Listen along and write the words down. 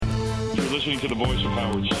listening to the voice of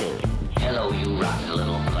Howard Stern. Hello, you rotten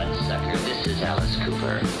little bloodsucker. This is Alice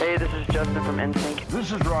Cooper. Hey, this is Justin from NSYNC.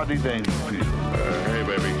 This is Rodney Dangerfield. Hey,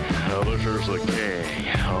 baby. This is the king.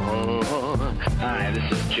 Oh. Hi,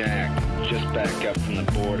 this is Jack. Just back up from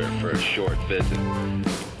the border for a short visit.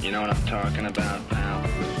 You know what I'm talking about, pal?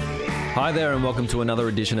 Hi there and welcome to another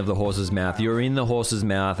edition of The Horse's Mouth. You're in The Horse's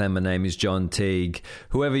Mouth and my name is John Teague.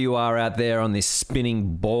 Whoever you are out there on this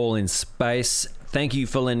spinning ball in space, thank you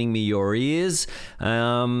for lending me your ears.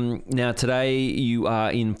 Now today you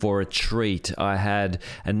are in for a treat. I had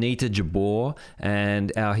Anita Jabour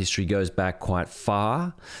and our history goes back quite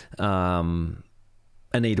far.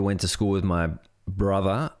 Anita went to school with my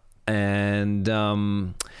brother and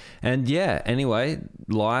yeah, anyway,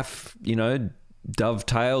 life, you know,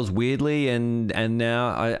 dovetails weirdly and now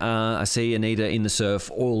I see Anita in the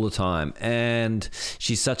surf all the time and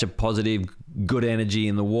she's such a positive, good energy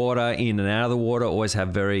in the water, in and out of the water. Always have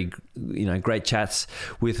very, you know, great chats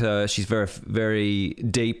with her. She's very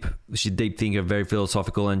deep. She's a deep thinker, very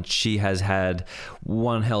philosophical, and she has had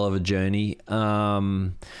one hell of a journey.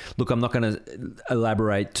 Look, I'm not going to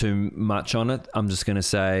elaborate too much on it. I'm just going to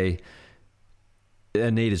say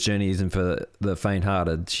Anita's journey isn't for the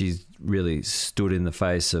faint-hearted. She's really stood in the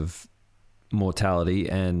face of mortality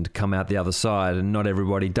and come out the other side, and not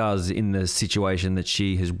everybody does in the situation that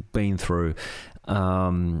she has been through.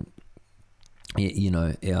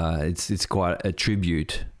 It's quite a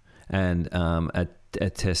tribute and a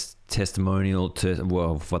testimonial to,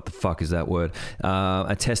 well, what the fuck is that word?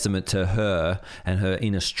 A testament to her and her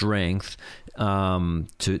inner strength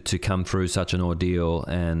to come through such an ordeal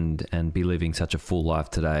and be living such a full life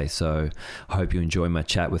today. So I hope you enjoy my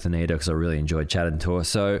chat with Anita because I really enjoyed chatting to her.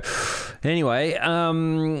 So anyway,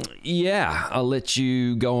 yeah, I'll let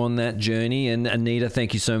you go on that journey. And Anita,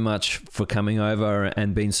 thank you so much for coming over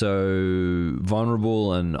and being so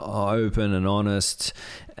vulnerable and open and honest,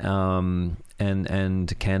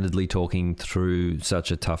 and candidly talking through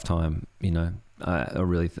such a tough time. You know,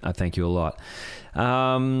 I thank you a lot.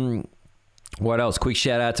 What else? Quick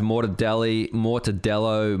shout out to Mortadello.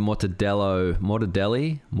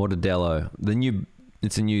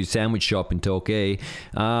 It's a new sandwich shop in Torquay.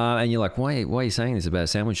 And you're like, why are you saying this about a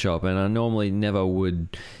sandwich shop? And I normally never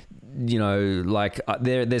would, you know, like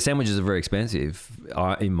their sandwiches are very expensive,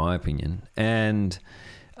 in my opinion. And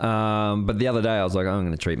but the other day I was like, I'm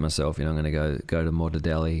going to treat myself. You know, I'm going to go to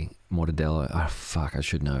Mortadello. Oh fuck, I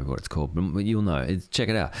should know what it's called, but you'll know. Check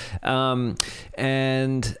it out.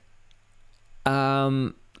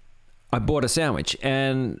 I bought a sandwich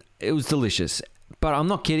and it was delicious, but I'm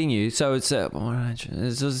not kidding you. So it's a $16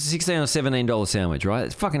 or $17 sandwich, right?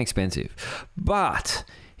 It's fucking expensive. But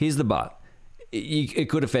here's the but. It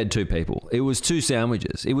could have fed two people. It was two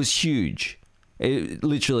sandwiches. It was huge.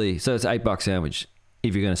 Literally, so it's $8 sandwich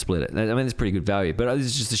if you're going to split it. I mean, it's pretty good value, but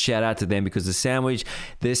it's just a shout out to them because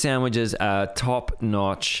their sandwiches are top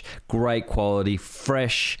notch, great quality,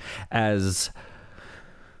 fresh as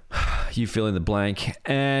you fill in the blank.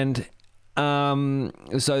 And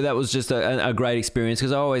so that was just a great experience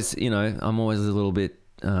because I'm always a little bit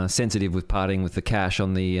sensitive with parting with the cash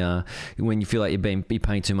on the when you feel like you're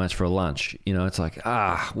paying too much for a lunch. You know, it's like,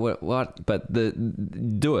 what? But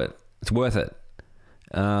do it. It's worth it.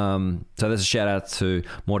 So there's a shout out to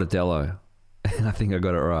Mortadello. I think I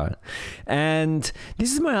got it right. And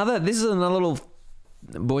this is another little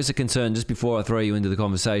voice of concern just before I throw you into the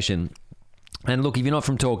conversation. And look, if you're not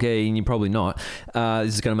from Torquay, and you're probably not,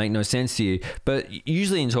 this is going to make no sense to you. But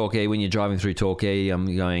usually in Torquay, when you're driving through Torquay,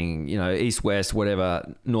 I'm going, you know, east, west, whatever,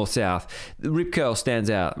 north, south, Rip Curl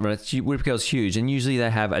stands out, right? Rip Curl's huge. And usually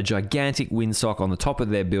they have a gigantic windsock on the top of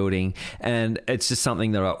their building. And it's just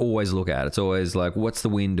something that I always look at. It's always like, what's the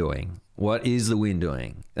wind doing? What is the wind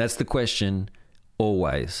doing? That's the question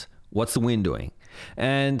always. What's the wind doing?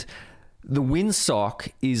 And the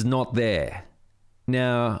windsock is not there.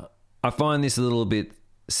 Now, I find this a little bit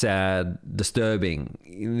sad, disturbing.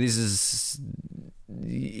 Is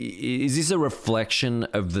this a reflection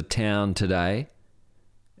of the town today?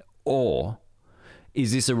 Or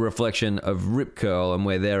is this a reflection of Rip Curl and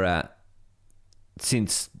where they're at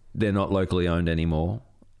since they're not locally owned anymore?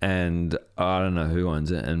 And I don't know who owns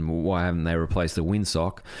it and why haven't they replaced the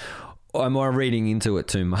windsock? Am I reading into it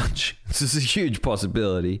too much? This is a huge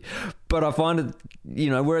possibility. But I find it, you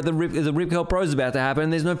know, where the Rip Curl Pro is about to happen,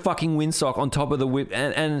 there's no fucking windsock on top of the whip.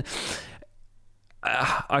 And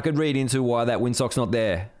I could read into why that windsock's not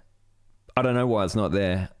there. I don't know why it's not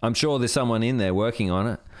there. I'm sure there's someone in there working on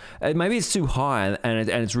it. Maybe it's too high and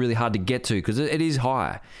it's really hard to get to because it is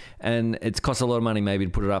high. And it's cost a lot of money maybe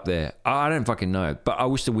to put it up there. I don't fucking know. But I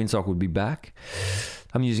wish the windsock would be back.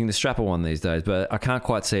 I'm using the Strapper one these days, but I can't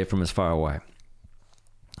quite see it from as far away.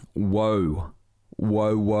 Whoa.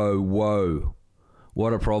 Whoa, whoa, whoa.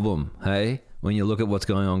 What a problem, hey? When you look at what's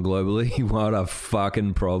going on globally, what a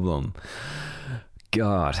fucking problem.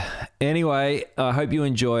 God. Anyway, I hope you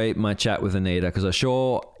enjoy my chat with Anita, because I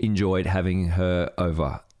sure enjoyed having her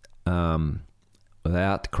over.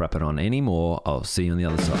 Without crapping on anymore, I'll see you on the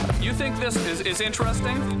other side. You think this is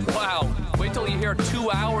interesting? Wow. Wait till you hear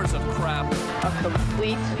 2 hours of crap. A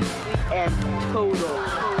complete and total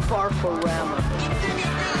farforama.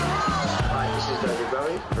 This is going to be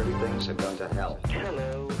very pretty things are going to hell.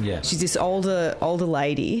 Hello. Yeah. She's this older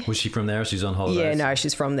lady. Was she from there or she's on holidays? Yeah, no,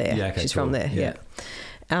 she's from there. Yeah, okay, she's cool. from there. Yeah.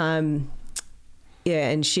 Yeah,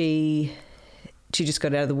 and she just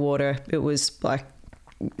got out of the water. It was like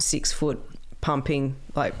 6 foot pumping,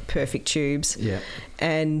 like perfect tubes. Yeah.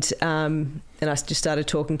 And I just started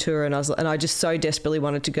talking to her, and I just so desperately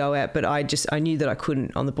wanted to go out, but I knew that I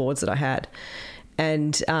couldn't on the boards that I had.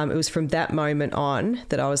 And it was from that moment on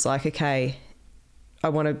that I was like, okay, I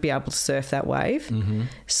want to be able to surf that wave. Mm-hmm.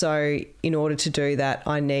 So in order to do that,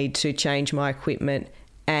 I need to change my equipment,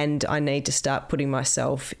 and I need to start putting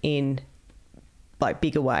myself in like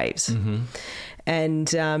bigger waves. Mm-hmm. And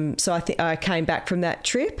so I think I came back from that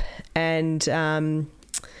trip, and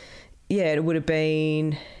it would have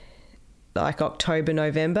been like October,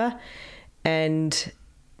 November, and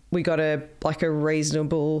we got a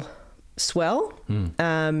reasonable swell.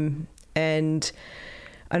 And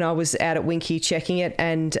I was out at Winky checking it,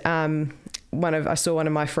 and I saw one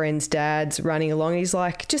of my friend's dads running along. He's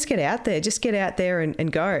like, just get out there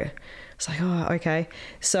and go. I was like, oh, okay.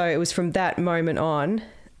 So it was from that moment on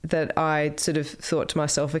that I sort of thought to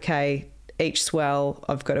myself, okay, each swell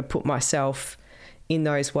I've got to put myself in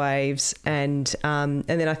those waves. And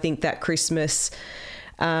then I think that Christmas,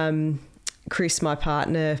 Chris, my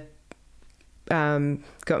partner,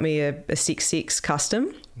 got me a 6.6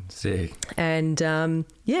 custom. Sick. And and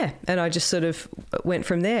I just sort of went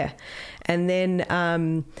from there. And then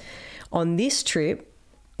on this trip,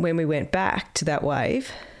 when we went back to that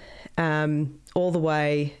wave, all the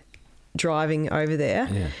way driving over there,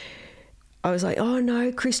 I was like, oh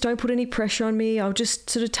no, Chris, don't put any pressure on me. I'll just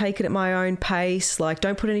sort of take it at my own pace. Like,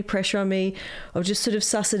 don't put any pressure on me. I'll just sort of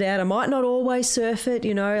suss it out. I might not always surf it,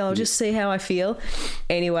 I'll just see how I feel.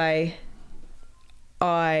 Anyway,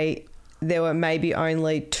 there were maybe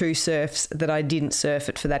only 2 surfs that I didn't surf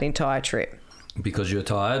it for that entire trip. Because you're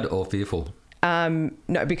tired or fearful?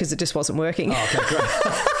 No, because it just wasn't working. Oh, okay, great.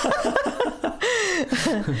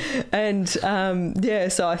 And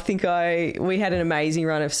so I think we had an amazing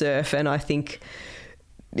run of surf, and I think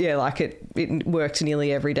it worked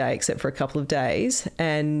nearly every day except for a couple of days,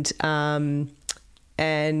 and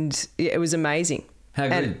it was amazing. How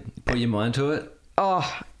good? Put your mind to it?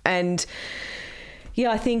 Oh, and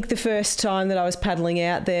I think the first time that I was paddling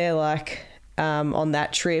out there, on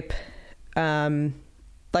that trip, it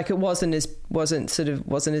wasn't as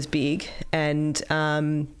big, and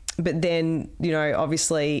but then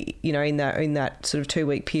obviously in that sort of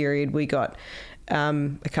 2-week period we got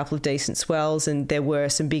a couple of decent swells, and there were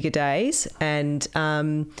some bigger days, and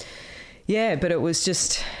but it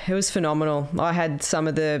was phenomenal. I had some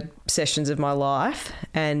of the sessions of my life,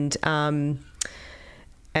 and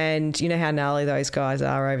you know how gnarly those guys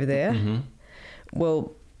are over there. Mm-hmm.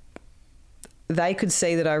 Well, they could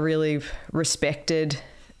see that I really respected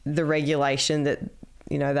the regulation that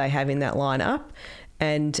they have in that lineup,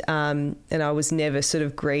 and I was never sort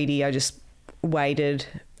of greedy. I just waited.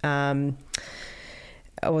 I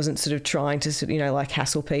wasn't sort of trying to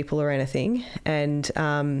hassle people or anything, and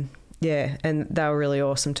and they were really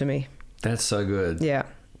awesome to me. That's so good. Yeah.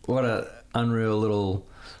 What a unreal little,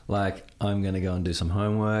 I'm going to go and do some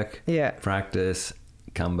homework. Yeah. Practice,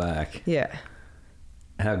 come back. Yeah.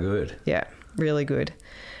 How good. Yeah, really good.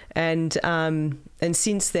 And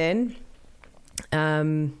since then,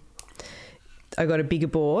 I got a bigger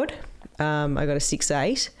board. I got a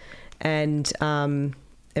 6.8,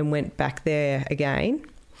 and went back there again,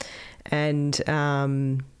 and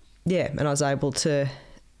and I was able to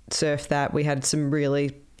surf that. We had some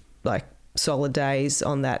really solid days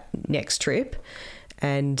on that next trip,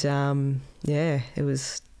 and it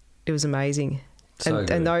was amazing.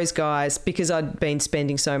 And those guys, because I'd been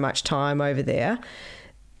spending so much time over there,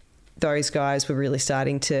 those guys were really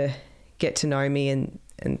starting to get to know me, and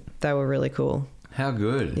they were really cool. How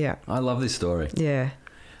good. Yeah. I love this story. Yeah.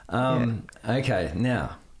 Okay,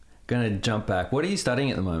 now, going to jump back. What are you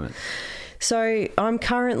studying at the moment? So I'm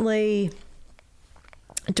currently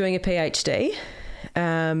doing a PhD.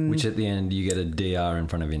 Which at the end you get a DR in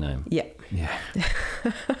front of your name. Yeah. Yeah.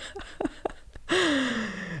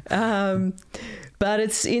 but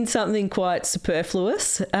it's in something quite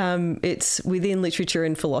superfluous. It's within literature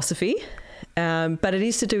and philosophy, but it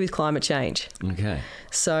is to do with climate change. Okay.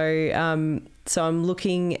 So, so I'm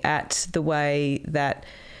looking at the way that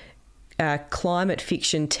climate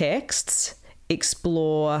fiction texts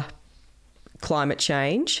explore climate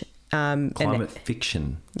change. Climate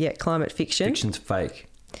fiction. Yeah, climate fiction. Fiction's fake.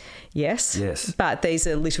 Yes. Yes. But these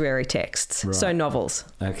are literary texts, Right. so novels.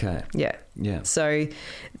 Okay. Yeah. Yeah. So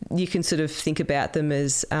you can sort of think about them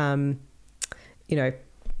as,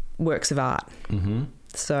 works of art. Mm-hmm.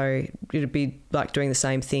 So it'd be like doing the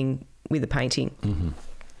same thing with a painting. Mm-hmm.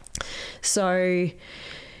 So,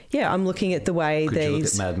 yeah, I'm looking at the way Could you look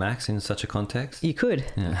these... at Mad Max in such a context? You could.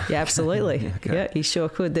 Yeah. Yeah, absolutely. Okay. Yeah, you sure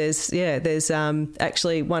could. There's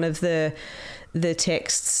actually one of the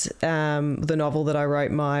texts, the novel that I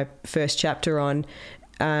wrote my first chapter on,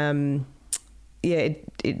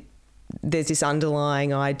 there's this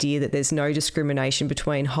underlying idea that there's no discrimination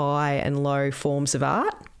between high and low forms of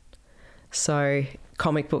art. So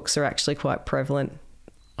comic books are actually quite prevalent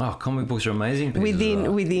Oh, comic books are amazing pieces of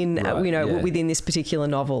art. within Right, yeah. within this particular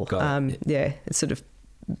novel. Got it. Yeah, it's sort of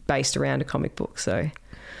based around a comic book. So,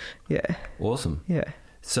 yeah, Awesome. yeah.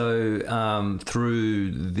 So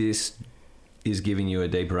through this is giving you a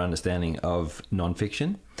deeper understanding of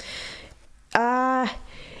nonfiction?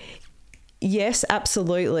 Yes,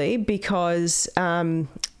 absolutely. Because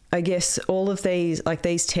I guess all of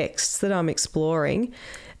these texts that I'm exploring,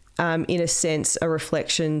 in a sense, are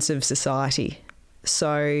reflections of society.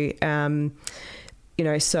 So,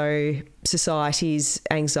 so society's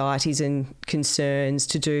anxieties and concerns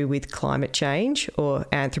to do with climate change or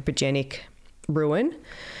anthropogenic ruin.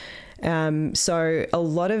 So a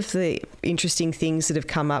lot of the interesting things that have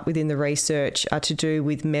come up within the research are to do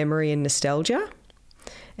with memory and nostalgia.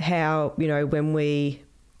 How, when we,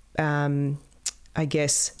 I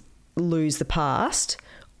guess, lose the past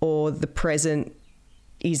or the present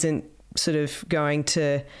isn't sort of going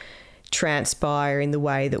to transpire in the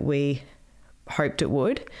way that we hoped it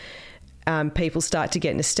would, people start to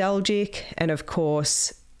get nostalgic, and of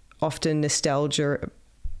course often nostalgia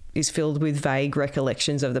is filled with vague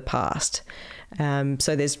recollections of the past.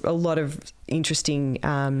 So there's a lot of interesting...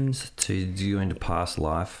 So do you into past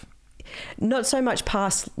life? Not so much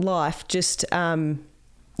past life, just... not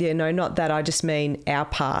that. I just mean our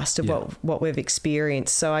past of what we've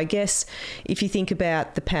experienced. So I guess if you think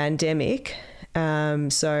about the pandemic,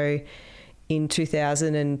 so in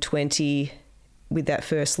 2020 with that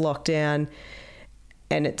first lockdown,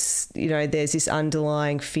 and it's, there's this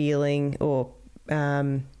underlying feeling or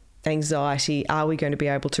anxiety, are we going to be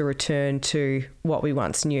able to return to what we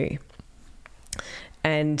once knew?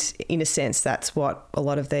 And in a sense, that's what a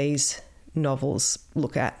lot of these novels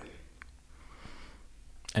look at.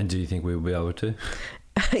 And do you think we will be able to?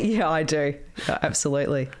 Yeah, I do.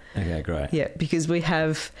 Absolutely. Okay, great. Yeah, because we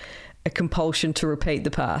have a compulsion to repeat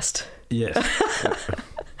the past. Yes.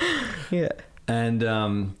 Yeah. And,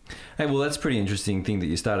 hey, well, that's a pretty interesting thing that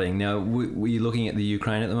you're studying. Now, were you looking at the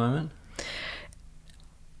Ukraine at the moment?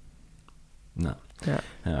 No.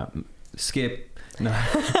 Skip. No.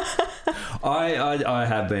 I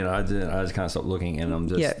have been. I just can't stop looking, and I'm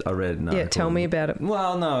just... Yeah. I read an article. Yeah, tell me about it.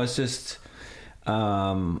 Well, no, it's just...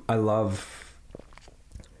 I love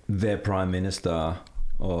their Prime Minister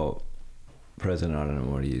or President, I don't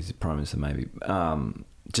know what he is, Prime Minister maybe,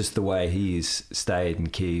 just the way he's stayed in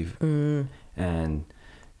Kyiv and...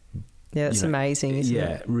 Yeah, it's amazing, isn't it?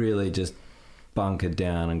 Yeah, really just bunkered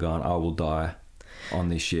down and gone, I will die on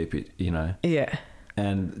this ship, Yeah.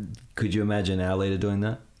 And could you imagine our leader doing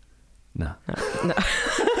that? No. No.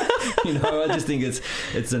 I just think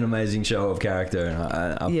it's an amazing show of character, and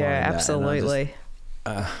I find that, absolutely.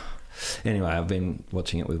 Anyway, I've been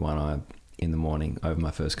watching it with one eye in the morning over my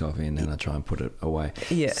first coffee, and then I try and put it away.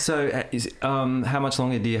 Yeah. So, how much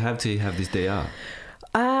longer do you have to have this DR?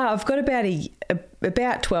 I've got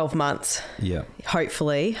about 12 months. Yeah.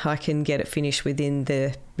 Hopefully, I can get it finished within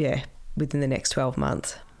the next 12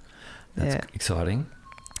 months. That's exciting.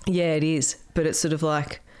 Yeah, it is. But it's sort of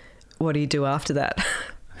like, what do you do after that?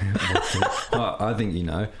 I think you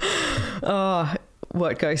know. Oh,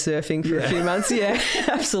 what, go surfing for a few months? Yeah,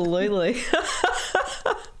 absolutely.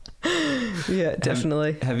 Yeah,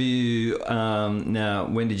 definitely. Have you, now,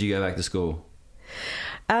 when did you go back to school?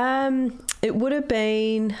 It would have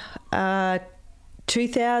been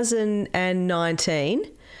 2019.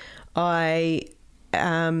 I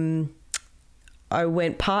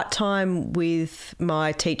went part-time with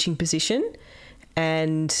my teaching position,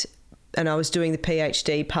 and I was doing the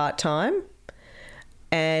PhD part-time,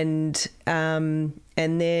 and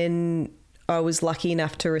then I was lucky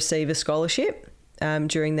enough to receive a scholarship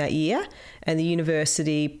during that year, and the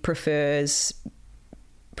university prefers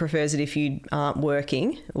it if you aren't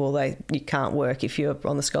working. Well, you can't work if you're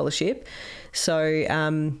on the scholarship. So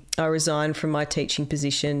I resigned from my teaching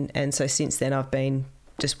position, and so since then I've been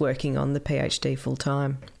just working on the PhD full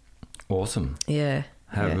time. Awesome. Yeah.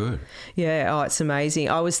 How good. Yeah. Oh, it's amazing.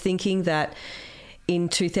 I was thinking that in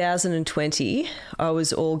 2020, I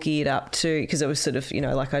was all geared up to, because it was sort of,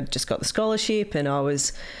 like I just got the scholarship, and I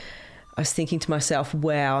was thinking to myself,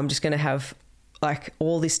 wow, I'm just going to have like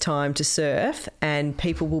all this time to surf, and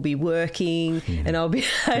people will be working, and I'll be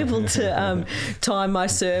able to time my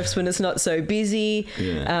surfs when it's not so busy,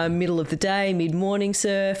 middle of the day, mid-morning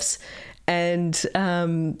surfs, and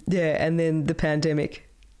and then the pandemic.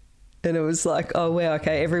 And it was like, oh, wow,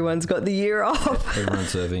 okay, everyone's got the year off.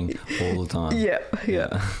 Everyone's surfing all the time.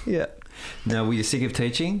 Yeah. Now, were you sick of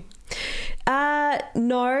teaching? No,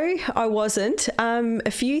 I wasn't. A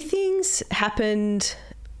few things happened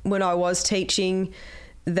when I was teaching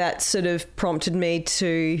that sort of prompted me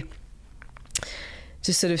to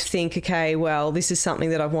sort of think, okay, well, this is something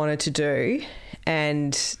that I've wanted to do,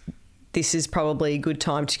 and this is probably a good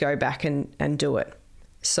time to go back and do it.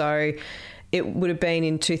 So it would have been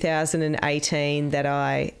in 2018 that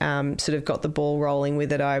I sort of got the ball rolling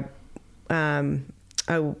with it. I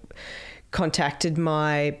contacted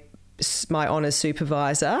my honours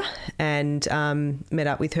supervisor and met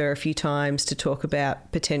up with her a few times to talk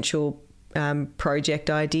about potential project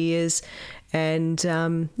ideas, and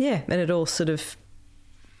and it all sort of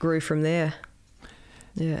grew from there.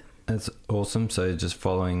 Yeah. That's awesome. So just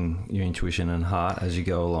following your intuition and heart as you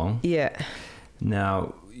go along. Yeah.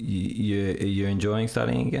 Now, you're enjoying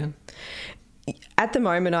studying again? At the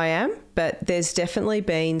moment I am, but there's definitely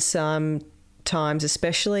been some times,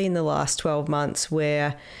 especially in the last 12 months,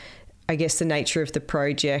 where I guess the nature of the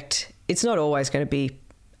project, it's not always going to be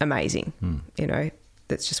amazing.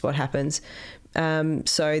 That's just what happens.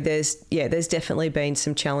 So there's definitely been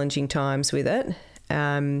some challenging times with it.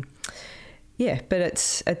 But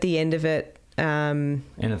it's at the end of it.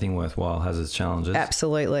 Anything worthwhile has its challenges.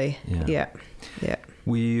 Absolutely. Yeah.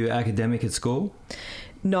 Were you academic at school?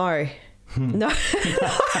 No. No,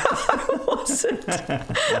 I wasn't. I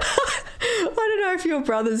don't know if your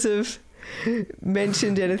brothers have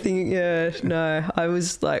mentioned anything. No, I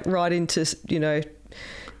was like right into,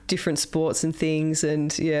 different sports and things.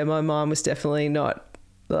 And my mum was definitely not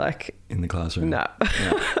like in the classroom. No.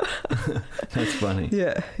 That's funny.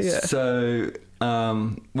 Yeah. So,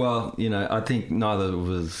 I think neither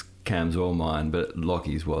was Cam's or mine, but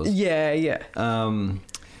Lockie's was. Yeah.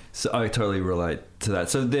 So I totally relate to that.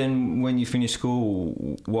 So then when you finished school,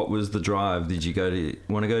 what was the drive? Did you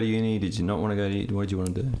want to go to uni? Did you not want to go to uni? What did you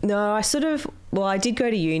want to do? No, I did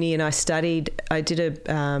go to uni, and I did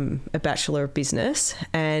a Bachelor of Business,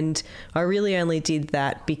 and I really only did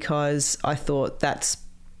that because I thought that's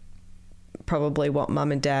probably what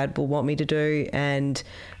Mum and Dad will want me to do, and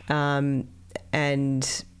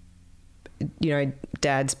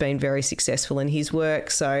Dad's been very successful in his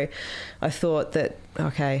work, so I thought that,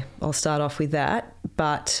 okay, I'll start off with that.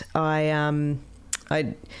 But I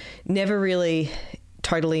never really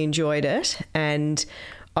totally enjoyed it, and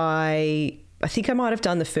I think I might have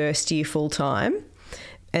done the first year full time,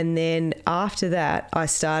 and then after that I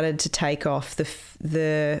started to take off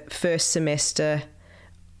the first semester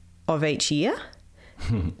of each year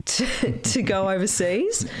to go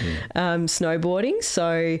overseas snowboarding.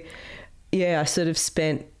 So I sort of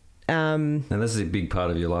spent. Now this is a big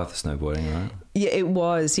part of your life, the snowboarding, right? Yeah, it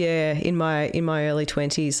was. Yeah, in my early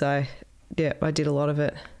 20s, I did a lot of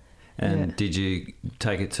it. And did you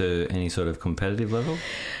take it to any sort of competitive level?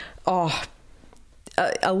 Oh,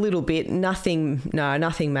 a little bit. Nothing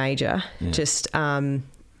major. Yeah. Just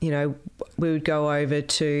we would go over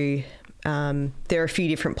to. There are a few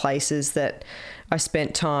different places that I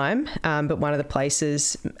spent time, but one of the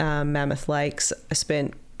places, Mammoth Lakes, I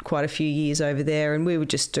spent quite a few years over there, and we would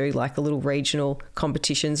just do like a little regional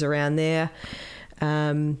competitions around there.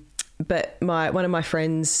 But one of my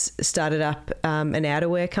friends started up an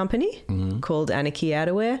outerwear company called Anarchy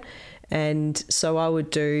Outerwear, and so I would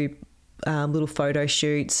do little photo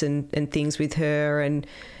shoots and things with her, and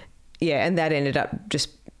that ended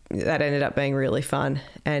up being really fun.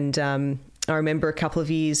 And I remember a couple of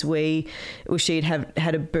years she'd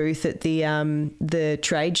had a booth at the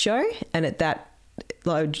trade show, and at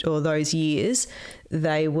those years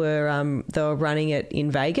they were running it in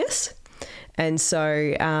Vegas. And so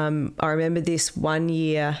I remember this one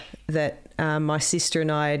year that my sister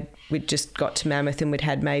and we'd just got to Mammoth, and we'd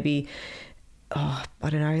had maybe I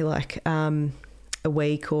don't know, like a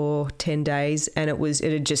week or 10 days, and it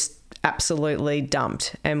had just absolutely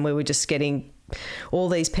dumped, and we were just getting all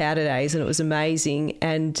these powder days, and it was amazing.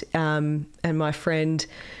 And my friend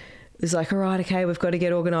was like, all right, okay, we've got to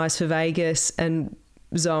get organised for Vegas. And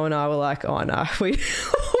Zoe and I were like, oh no, we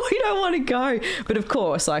don't want to go. But of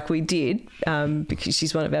course, like we did, because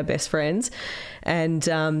she's one of our best friends. And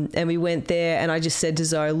we went there, and I just said to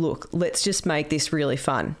Zoe, look, let's just make this really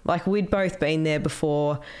fun. Like we'd both been there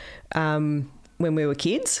before when we were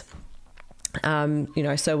kids,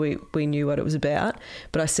 so we knew what it was about.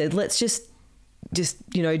 But I said, let's just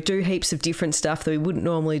do heaps of different stuff that we wouldn't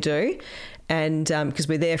normally do. And because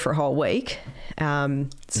we're there for a whole week,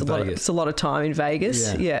 it's a lot of time in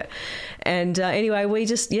Vegas. Yeah. And anyway, we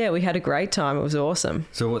had a great time. It was awesome.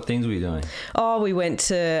 So what things were you doing? Oh, we went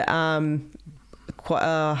to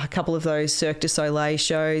a couple of those Cirque du Soleil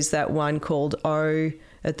shows. That one called O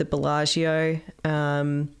at the Bellagio,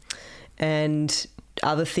 and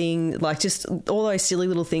other thing, like just all those silly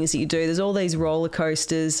little things that you do. There's all these roller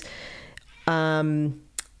coasters,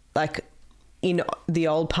 like. In the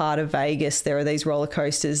old part of Vegas, there are these roller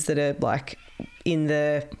coasters that are like in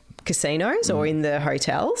the casinos or in the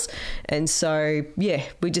hotels. And so, yeah,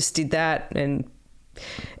 we just did that. And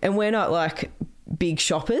we're not like big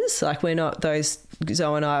shoppers. Like we're not those,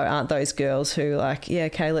 Zoe and I aren't those girls who like, yeah,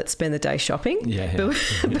 okay, let's spend the day shopping. Yeah. But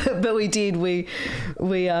we did. We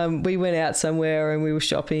went out somewhere and we were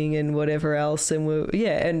shopping and whatever else. And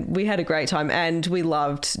we had a great time. And we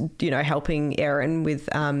loved, helping Erin with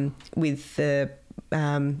the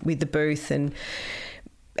booth. And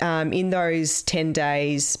in those 10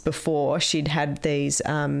 days before, she'd had a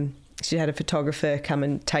photographer come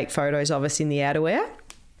and take photos of us in the outerwear.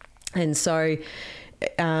 And so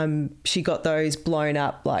she got those blown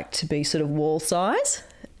up like to be sort of wall size.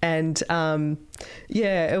 And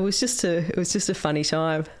it was just a funny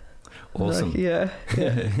time. Awesome. Like, yeah.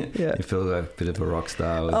 You feel like a bit of a rock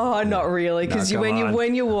star. Not really, because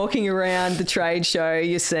when you're walking around the trade show,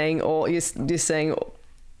 you're seeing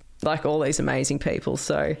like all these amazing people.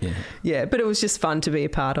 So but it was just fun to be a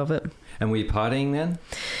part of it. And were you partying then?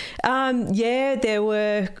 There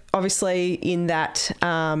were obviously in that,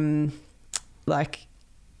 like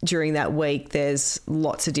during that week, there's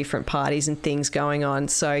lots of different parties and things going on.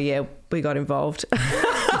 So yeah, we got involved.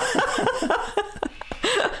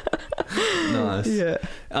 Nice. Yeah.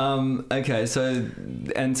 Okay. So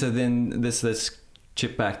then let's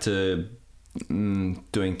chip back to doing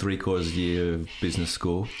 3/4 year of business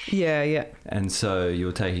school. Yeah. And so you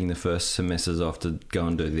were taking the first semesters off to go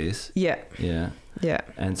and do this. Yeah.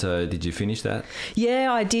 And so did you finish that?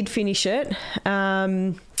 Yeah, I did finish it.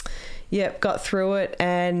 Got through it,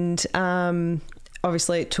 and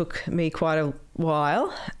obviously it took me quite a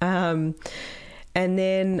while. And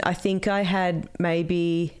then I think I had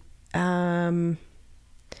maybe I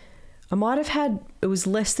might have had, it was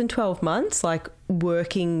less than 12 months, like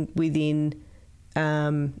working within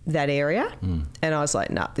that area. And I was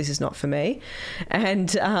like, nah, this is not for me. And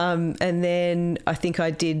then I think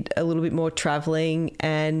I did a little bit more traveling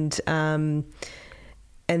and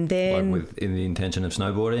then like in the intention of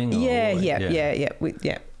snowboarding?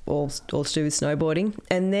 All to do with snowboarding.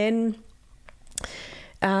 And then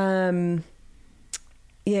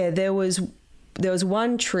there was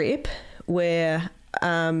one trip where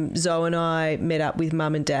Zoe and I met up with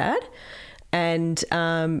Mum and Dad, and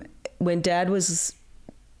when Dad was,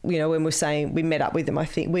 when we're saying we met up with them, I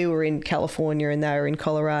think we were in California and they were in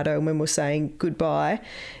Colorado, and when we're saying goodbye,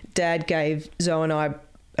 Dad gave Zoe and I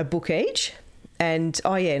a book each. And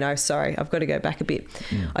I've got to go back a bit.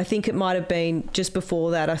 I think it might have been just before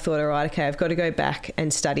that. I thought, all right, okay, I've got to go back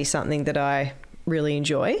and study something that I really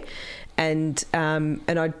enjoy, and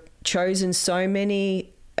I'd chosen so many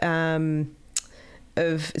of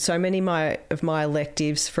my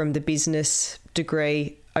electives from the business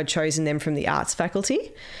degree. I'd chosen them from the arts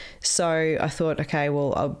faculty, so I thought, okay,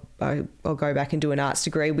 well, I'll go back and do an arts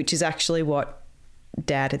degree, which is actually what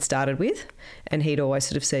Dad had started with, and he'd always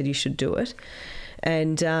sort of said you should do it.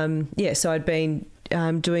 And so I'd been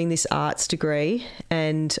doing this arts degree,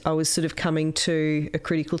 and I was sort of coming to a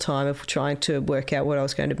critical time of trying to work out what I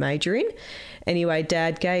was going to major in. Anyway,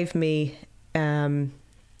 Dad gave me a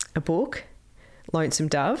book, Lonesome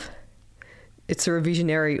Dove. It's a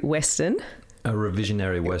revisionary Western. A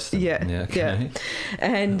revisionary Western. Yeah. Okay.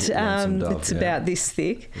 And Dove, it's about this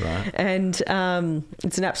thick. Right. And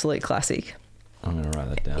it's an absolute classic. I'm going to write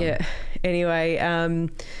that down. Yeah. Anyway,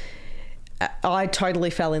 I totally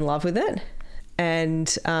fell in love with it,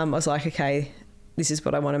 and I was like, okay, this is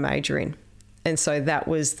what I want to major in. And so that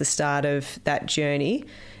was the start of that journey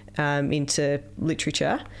into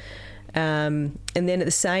literature. And then at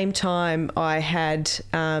the same time, I had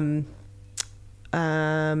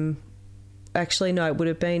actually, no, it would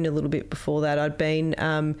have been a little bit before that. I'd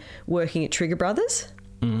been working at Trigger Brothers.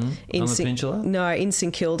 Mm-hmm. On the peninsula? No, in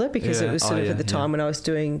St Kilda, because it was sort of at the time when I was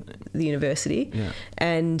doing the university. Yeah.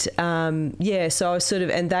 And so I was sort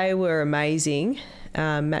of, and they were amazing.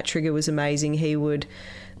 Matt Trigger was amazing. He would,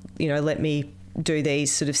 let me do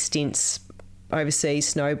these sort of stints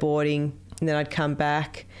overseas snowboarding, and then I'd come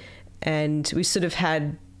back, and we sort of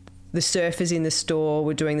had the surfers in the store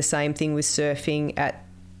were doing the same thing with surfing at,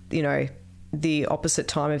 the opposite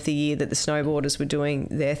time of the year that the snowboarders were doing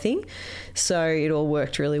their thing. So it all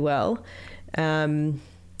worked really well.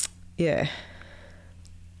 Yeah.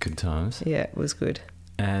 Good times. Yeah, it was good.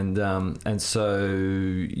 And so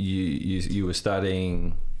you were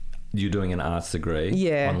studying, you're doing an arts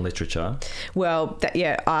degree on literature. Well,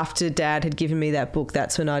 after Dad had given me that book,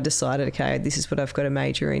 that's when I decided, okay, this is what I've got to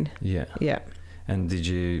major in. Yeah. Yeah. And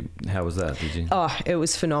how was that? Oh, it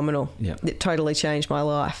was phenomenal. Yeah. It totally changed my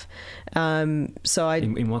life. In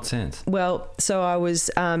what sense? Well, so I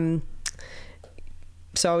was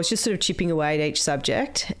just sort of chipping away at each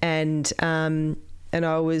subject, and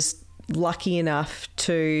I was lucky enough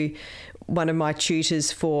to, one of my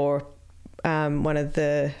tutors for one of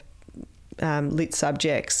the lit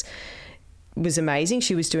subjects was amazing.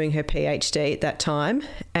 She was doing her PhD at that time,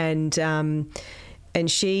 and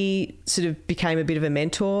she sort of became a bit of a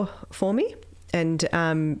mentor for me. And,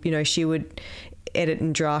 she would edit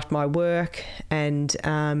and draft my work, and,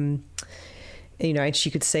 and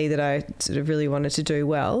she could see that I sort of really wanted to do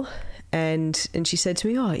well. And she said to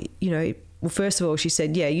me, well, first of all, she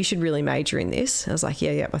said, yeah, you should really major in this. I was like,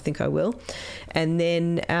 yeah, I think I will. And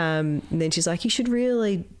then she's like, you should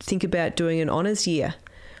really think about doing an honours year.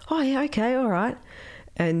 Oh, yeah, okay, all right.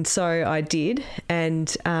 And so I did,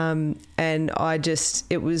 and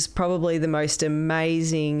it was probably the most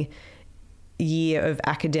amazing year of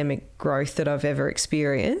academic growth that I've ever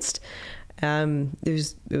experienced.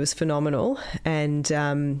 It was phenomenal, and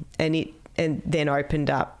then opened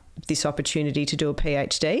up this opportunity to do a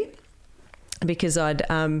PhD, because I'd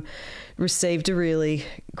received a really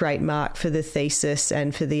great mark for the thesis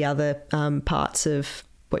and for the other parts of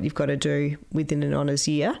what you've got to do within an honours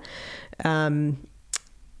year.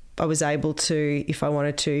 I was able to, if I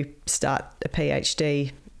wanted to, start a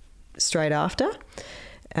PhD straight after.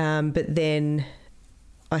 But then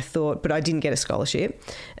I thought, but I didn't get a scholarship.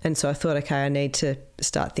 And so I thought, okay, I need to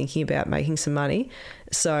start thinking about making some money.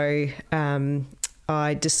 So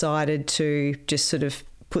I decided to just sort of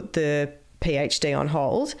put the PhD on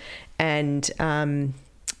hold and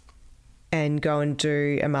go and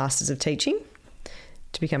do a Masters of Teaching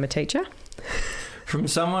to become a teacher. From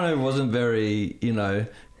someone who wasn't very,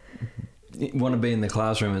 want to be in the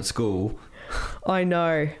classroom at school. I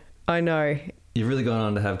know. You've really gone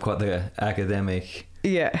on to have quite the academic...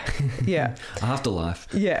 Yeah. afterlife.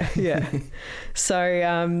 Yeah.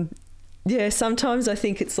 So, sometimes I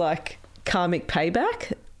think it's like karmic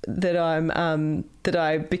payback that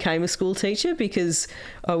I became a school teacher, because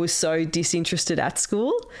I was so disinterested at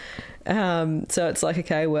school. So it's like,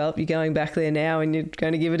 okay, well, you're going back there now and you're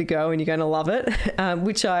going to give it a go and you're going to love it,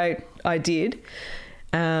 which I did.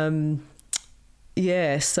 That's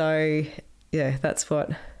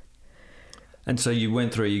what. And so you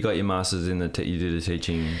went through, you got your Masters in you did a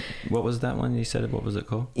teaching, what was that one you said, what was it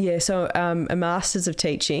called? Yeah, so a Masters of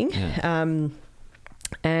Teaching. Yeah.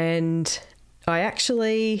 And I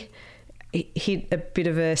actually hit a bit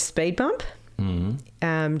of a speed bump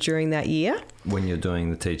during that year. When you're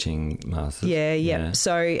doing the teaching Masters? Yeah.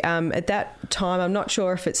 So at that time, I'm not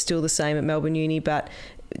sure if it's still the same at Melbourne Uni, but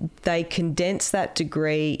they condensed that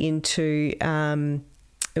degree into,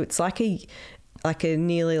 it's like a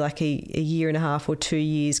nearly like a year and a half or 2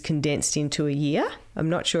 years condensed into a year. I'm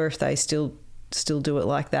not sure if they still do it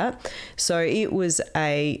like that. So it was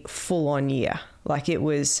a full-on year. Like, it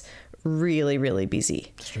was really, really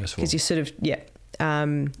busy. Stressful. Because you sort of,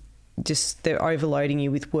 just they're overloading you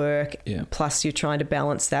with work. Yeah. Plus you're trying to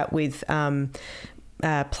balance that with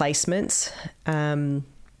placements.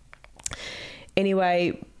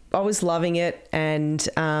 Anyway, I was loving it, and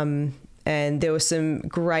there were some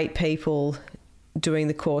great people doing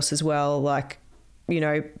the course as well, like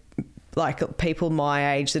people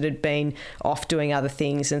my age that had been off doing other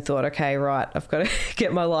things and thought, okay, right, I've got to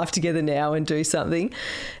get my life together now and do something.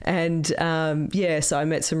 And so I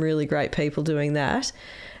met some really great people doing that.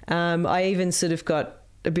 I even sort of got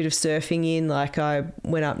a bit of surfing in, like I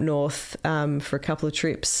went up north for a couple of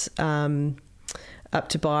trips up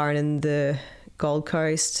to Byron and the Gold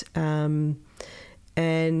Coast. And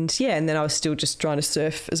then I was still just trying to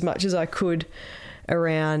surf as much as I could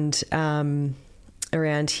around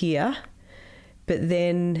here. But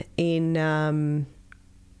then in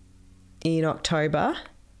in October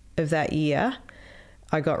of that year,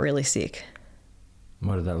 I got really sick.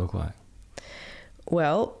 What did that look like?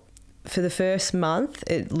 Well, for the first month,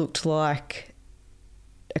 it looked like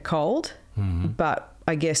a cold, but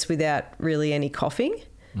I guess without really any coughing.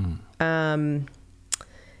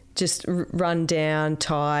 Just run down,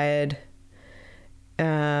 tired.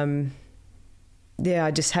 I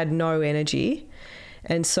just had no energy.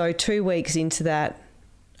 And so 2 weeks into that,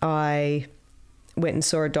 I went and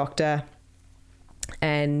saw a doctor,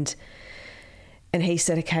 and he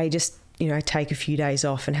said, okay, just, take a few days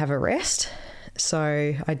off and have a rest.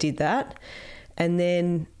 So I did that. And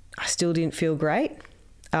then I still didn't feel great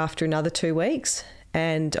after another 2 weeks.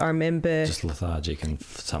 And I remember... Just lethargic and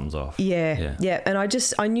something's off. Yeah. And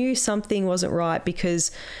I knew something wasn't right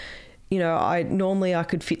because, I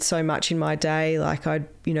could fit so much in my day. Like I'd,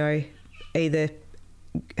 either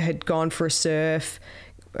had gone for a surf,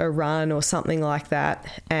 a run or something like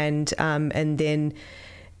that. And then,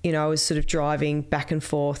 I was sort of driving back and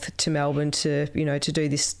forth to Melbourne to do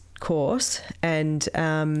this course. And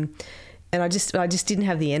I just didn't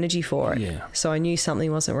have the energy for it. Yeah. So I knew something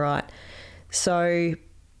wasn't right. So,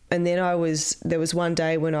 and then there was one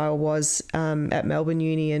day when I was at Melbourne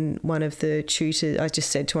Uni, and one of the tutors, I just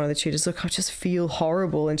said to one of the tutors, look, I just feel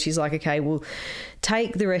horrible. And she's like, okay, well,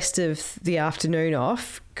 take the rest of the afternoon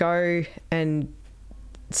off, go and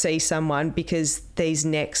see someone, because this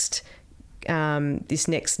next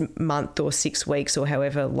month or 6 weeks or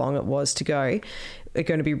however long it was to go are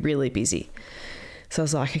going to be really busy. So I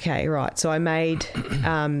was like, okay, right. So I made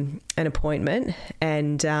an appointment,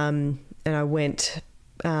 and I went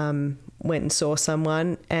and saw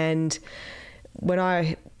someone. And when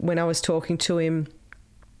I was talking to him,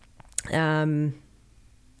 I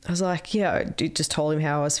was like, I just told him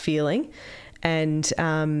how I was feeling, and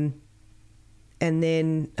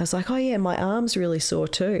then I was like, oh yeah, my arm's really sore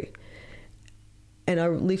too. And I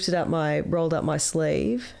rolled up my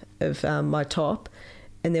sleeve of my top,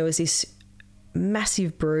 and there was this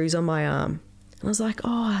massive bruise on my arm. And I was like,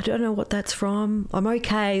 oh, I don't know what that's from. I'm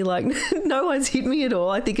okay. Like, no one's hit me at all.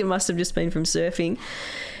 I think it must have just been from surfing.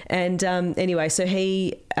 And anyway, so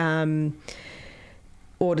he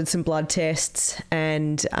ordered some blood tests,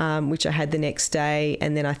 and which I had the next day.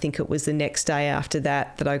 And then I think it was the next day after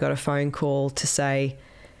that I got a phone call to say,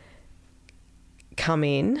 come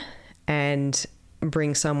in and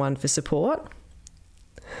bring someone for support.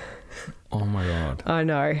 Oh my God. I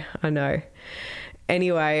know.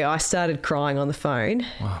 Anyway, I started crying on the phone,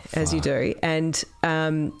 as you do. And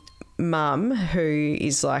Mum, who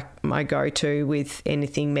is like my go-to with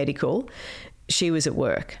anything medical, she was at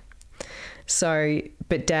work. So,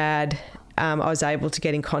 but Dad, I was able to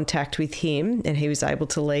get in contact with him, and he was able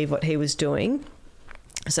to leave what he was doing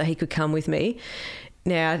so he could come with me.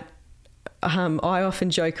 Now, I often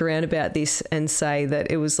joke around about this and say that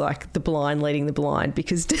it was like the blind leading the blind,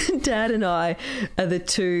 because Dad and I are the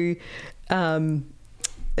two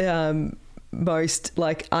most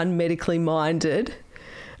like unmedically minded,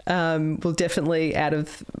 well, definitely out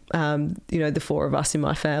of the four of us in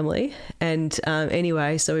my family. And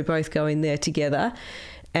anyway, so we both go in there together,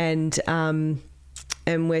 and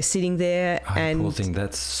we're sitting there. And poor thing,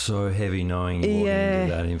 that's so heavy knowing you walking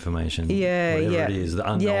into that information. Whatever it is,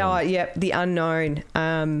 the unknown. The unknown.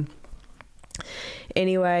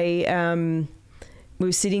 Anyway, we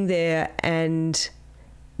were sitting there, and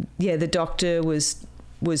the doctor was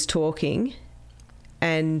talking,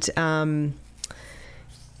 and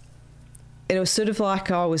it was sort of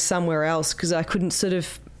like I was somewhere else, because I couldn't sort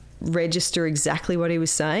of register exactly what he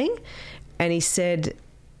was saying. And he said,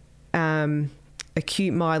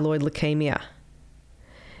 acute myeloid leukemia.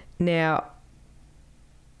 Now,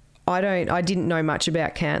 I didn't know much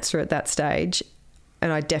about cancer at that stage,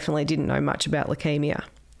 and I definitely didn't know much about leukemia.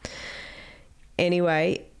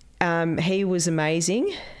 Anyway, he was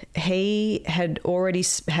amazing. He had already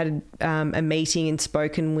had a meeting and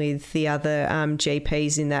spoken with the other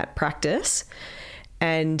GPs in that practice,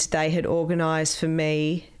 and they had organised for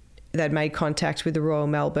me. They'd made contact with the Royal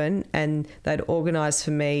Melbourne, and they'd organised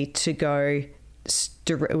for me to go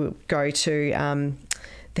to the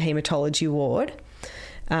haematology ward.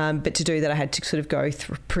 But to do that, I had to sort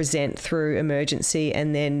of present through emergency,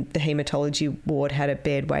 and then the haematology ward had a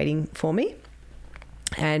bed waiting for me.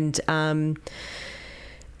 And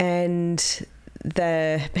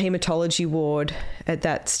the haematology ward at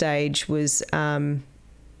that stage was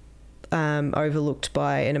overlooked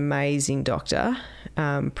by an amazing doctor,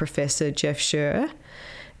 Professor Jeff Scher,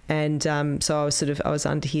 and so I was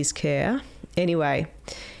under his care. Anyway,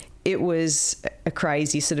 it was a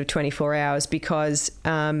crazy sort of 24 hours, because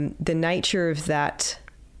the nature of that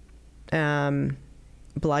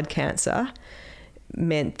blood cancer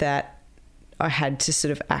meant that I had to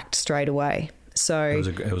sort of act straight away. So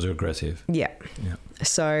It was aggressive. yeah. Yeah.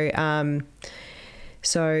 So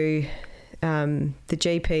the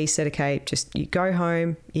GP said, okay, just you go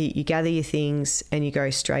home, you gather your things, and you go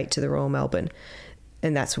straight to the Royal Melbourne,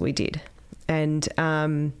 and that's what we did. And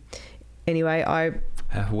anyway,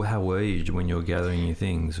 How were you when you were gathering your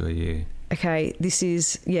things? Were you... Okay, this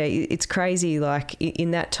is, yeah, it's crazy. Like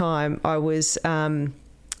in that time, I was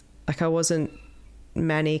like I wasn't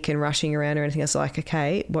manic and rushing around or anything. I was like,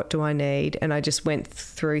 okay, what do I need? And I just went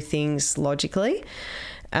through things logically.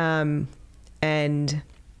 Anyway,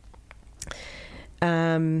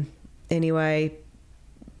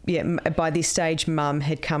 yeah, by this stage, Mum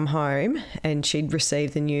had come home and she'd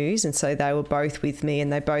received the news, and so they were both with me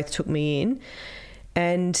and they both took me in.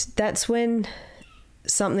 And that's when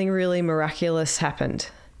something really miraculous happened.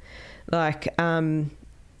 Like,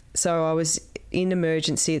 so I was in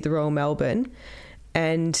emergency at the Royal Melbourne,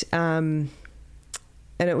 and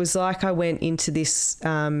it was like I went into this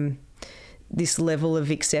this level of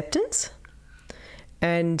acceptance,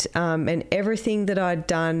 and everything that I'd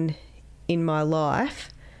done in my life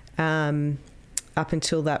up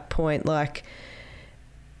until that point, like,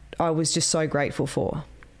 I was just so grateful for.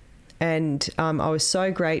 And I was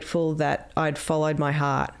so grateful that I'd followed my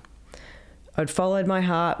heart. I'd followed my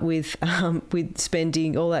heart with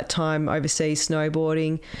spending all that time overseas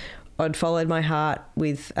snowboarding. I'd followed my heart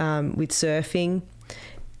with surfing,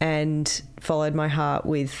 and followed my heart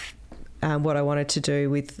with what I wanted to do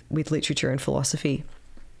with literature and philosophy.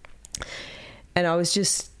 And I was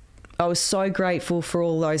so grateful for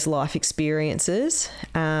all those life experiences,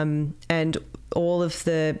 and all of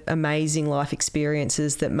the amazing life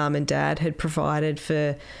experiences that Mum and Dad had provided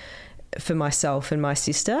for myself and my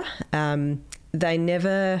sister. They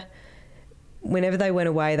never, whenever they went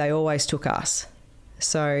away, they always took us.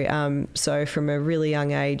 So from a really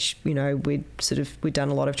young age, you know, we'd done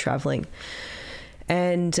a lot of travelling,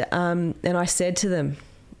 and I said to them,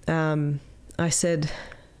 I said,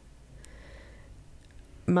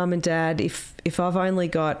 Mum and Dad, if I've only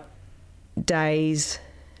got days,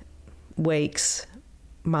 weeks,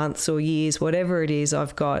 months or years, whatever it is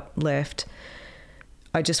I've got left,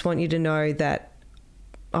 I just want you to know that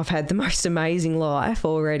I've had the most amazing life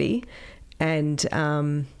already, and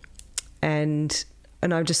I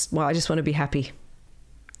just want to be happy.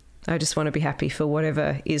 I just want to be happy for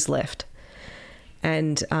whatever is left,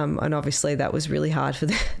 and obviously that was really hard for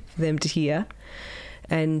them to hear,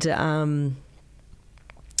 and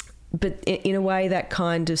but in a way that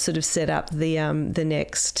kind of sort of set up the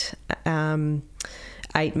next 8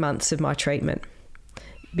 months of my treatment,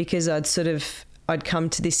 because I'd come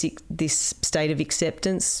to this state of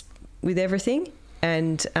acceptance with everything,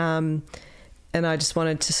 and I just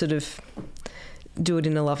wanted to sort of do it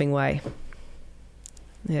in a loving way.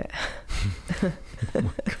 Yeah. Oh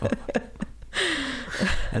my God.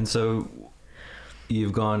 And so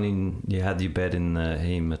you've gone in, you had your bed in the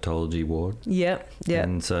haematology ward. Yep.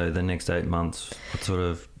 And so the next 8 months, what sort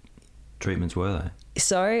of treatments were they?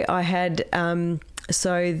 So I had,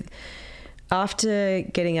 so after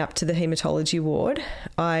getting up to the haematology ward,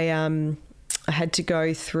 I had to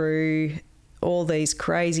go through all these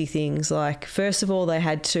crazy things. Like, first of all, they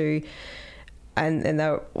had to, and they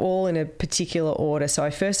were all in a particular order. So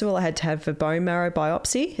first of all, I had to have a bone marrow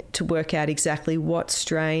biopsy to work out exactly what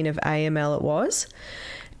strain of AML it was,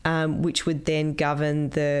 which would then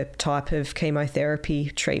govern the type of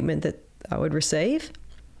chemotherapy treatment that I would receive.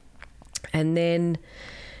 And then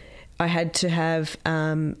I had to have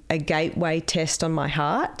a gateway test on my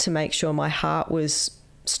heart to make sure my heart was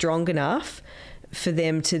strong enough for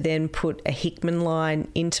them to then put a Hickman line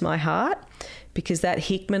into my heart, because that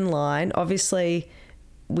Hickman line, obviously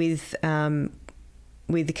with the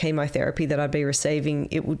chemotherapy that I'd be receiving,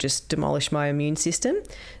 it will just demolish my immune system.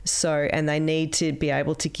 So, and they need to be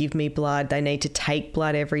able to give me blood. They need to take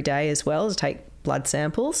blood every day as well, to take blood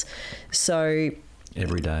samples. So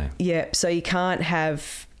every day. Yeah. So you can't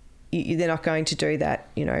have, they're not going to do that,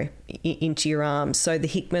 you know, into your arms. So the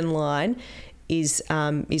Hickman line is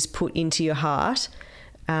put into your heart,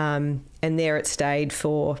 and there it stayed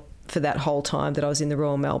for that whole time that I was in the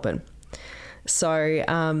Royal Melbourne. So,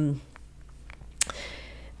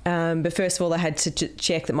 but first of all, I had to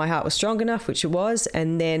check that my heart was strong enough, which it was,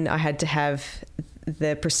 and then I had to have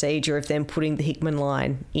the procedure of them putting the Hickman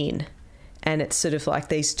line in, and it's sort of like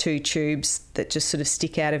these two tubes that just sort of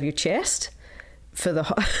stick out of your chest for the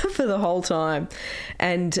for the whole time,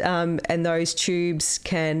 and those tubes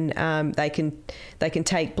can they can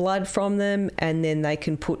take blood from them, and then they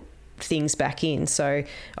can put things back in. So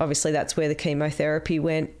obviously that's where the chemotherapy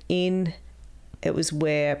went in, It was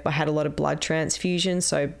where I had a lot of blood transfusions,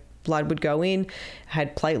 so blood would go in. I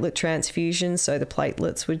had platelet transfusions, so the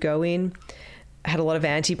platelets would go in. I had a lot of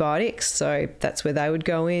antibiotics, so that's where they would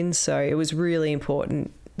go in. So it was really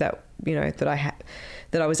important that, you know, that I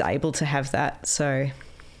was able to have that. So,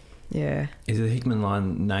 yeah. Is the Hickman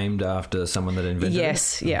line named after someone that invented it?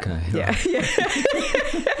 Yes, yeah. Okay. Yeah. That's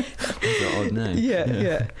an odd name.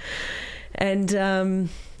 Yeah. And,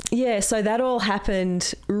 so that all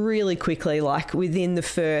happened really quickly, like within the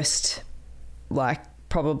first, like,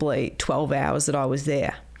 probably 12 hours that I was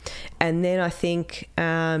there. And then I think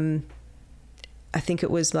it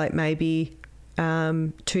was like maybe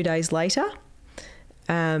 2 days later,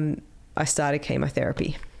 I started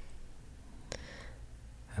chemotherapy.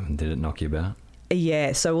 And did it knock you about?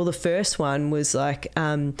 Yeah. So, well, the first one was like,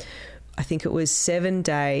 I think it was 7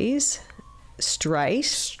 days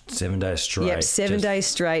straight. 7 days straight. Yep, 7 days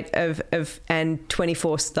straight of and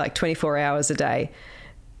 24 hours a day.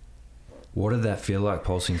 What did that feel like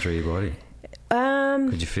pulsing through your body?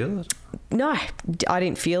 Could you feel it? No, I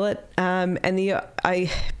didn't feel it.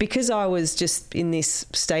 Because I was just in this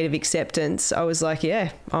state of acceptance, I was like,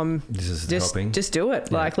 yeah, this is helping. Just do it.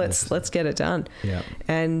 Yeah, like, let's get it done. Yeah.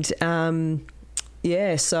 And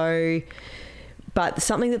so, but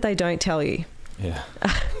something that they don't tell you, yeah,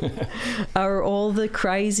 are all the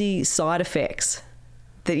crazy side effects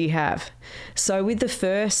that you have. So with the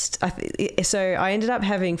first, I ended up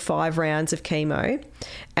having 5 rounds of chemo,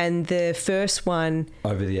 and the first one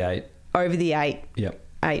over the 8. Yep.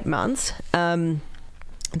 8 months. The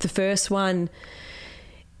first one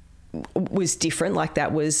was different. Like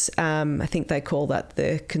that was, I think they call that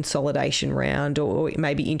the consolidation round, or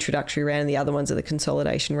maybe introductory round. And the other ones are the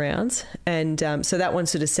consolidation rounds. And so that one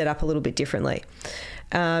sort of set up a little bit differently.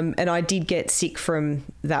 And I did get sick from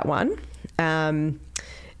that one.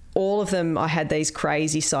 All of them, I had these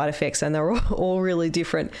crazy side effects, and they were all really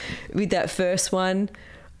different. With that first one,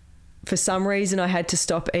 for some reason, I had to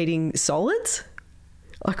stop eating solids.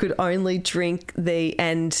 I could only drink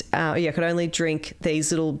these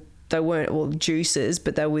little, they weren't juices,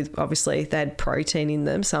 but they had protein in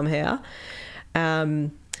them somehow. I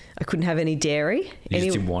couldn't have any dairy. You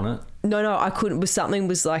just didn't want it? No, I couldn't. Something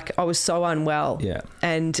was like, I was so unwell. Yeah.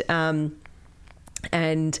 And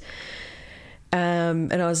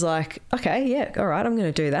I was like, okay, yeah, all right, I'm going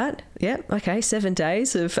to do that. Yeah, okay, 7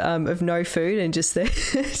 days of no food and just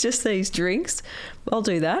these drinks. I'll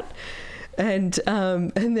do that. And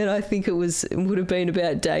then I think it would have been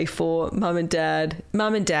about day 4. Mum and Dad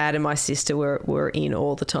and my sister were in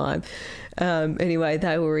all the time. Anyway,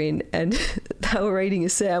 they were in and they were eating a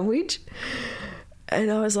sandwich. And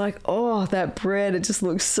I was like, oh, that bread, it just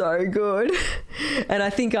looks so good. And I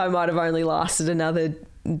think I might have only lasted another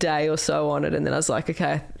day or so on it. And then I was like,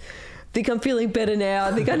 okay, I think I'm feeling better now.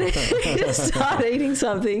 I think I need to start eating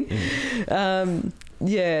something.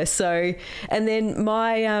 So, and then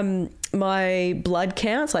my blood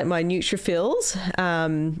counts, like my neutrophils,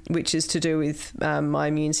 which is to do with my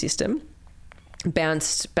immune system,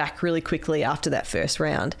 bounced back really quickly after that first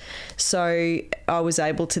round. So I was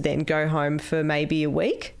able to then go home for maybe a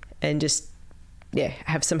week and just,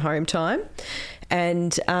 have some home time.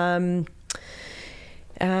 And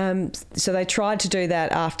so they tried to do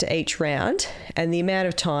that after each round, and the amount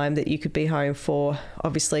of time that you could be home for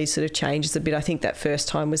obviously sort of changes a bit. I think that first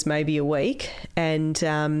time was maybe a week, and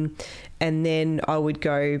then I would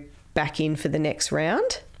go back in for the next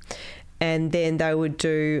round, and then they would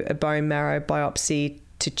do a bone marrow biopsy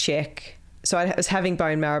to check. So I was having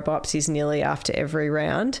bone marrow biopsies nearly after every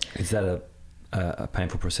round. Is that a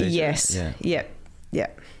painful procedure? Yes. Yeah.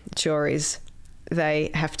 Yep. It sure is.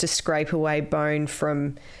 They have to scrape away bone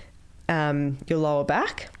from your lower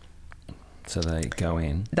back. So they go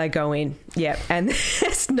in. They go in, yeah. And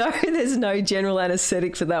there's no general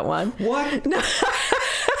anaesthetic for that one. What? No.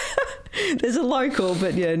 There's a local,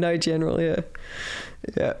 but no general, yeah.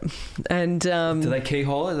 Yeah. And do they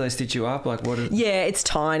keyhole it? Do they stitch you up? Like what? Yeah, it's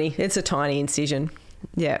tiny. It's a tiny incision.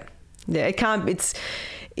 Yeah. Yeah. It can't.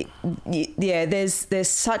 There's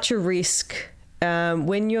such a risk.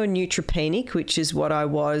 When you're neutropenic, which is what I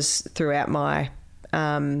was throughout my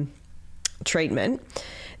treatment,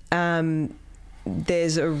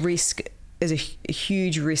 there's a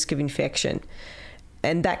huge risk of infection,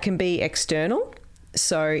 and that can be external,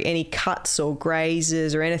 so any cuts or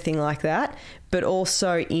grazes or anything like that, but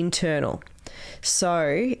also internal.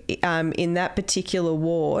 So in that particular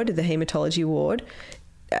ward, the haematology ward,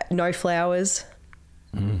 no flowers.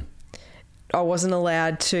 I wasn't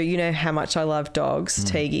allowed to, you know how much I love dogs,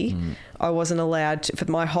 Teague. I wasn't allowed to, for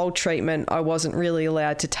my whole treatment, I wasn't really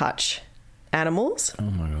allowed to touch animals. Oh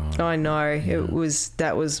my god. I know.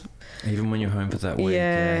 That was Even when you're home for that week.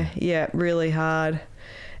 yeah, really hard.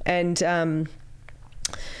 And so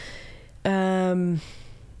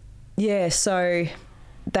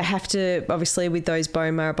they have to, obviously with those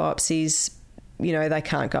bone marrow biopsies, you know, they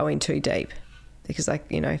can't go in too deep because so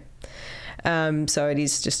it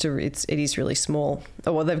is just it is really small.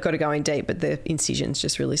 Oh, well, they've got to go in deep, but the incision's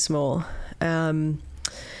just really small. So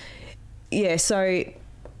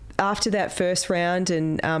after that first round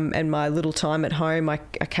and my little time at home, I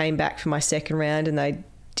came back for my second round and they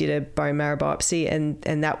did a bone marrow biopsy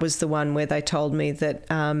and that was the one where they told me that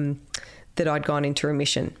that I'd gone into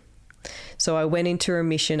remission. So I went into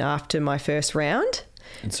remission after my first round.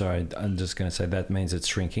 And sorry, I'm just going to say that means it's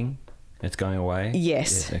shrinking. It's going away.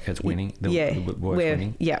 Yes. Yeah, okay, it's winning. The work's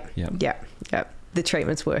winning. Yeah. The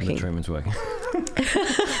treatment's working. The treatment's working.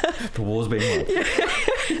 The war's being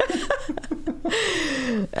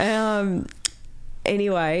won.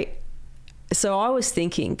 Anyway, so I was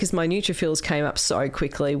thinking, because my neutrophils came up so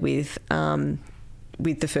quickly with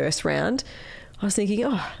the first round, I was thinking,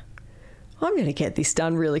 I'm going to get this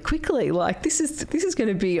done really quickly. Like this is going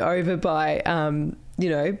to be over by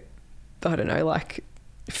I don't know, like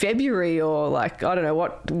February or like I don't know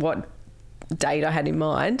what date I had in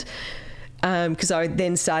mind. Because I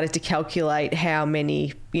then started to calculate how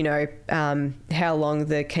many, how long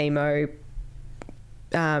the chemo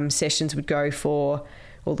sessions would go for,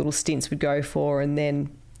 or little stints would go for, and then,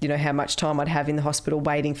 how much time I'd have in the hospital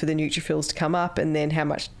waiting for the neutrophils to come up, and then how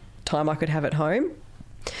much time I could have at home.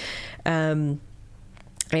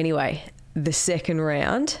 Anyway, the second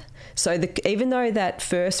round. So even though that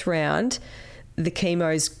first round, the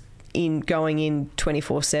chemo's going in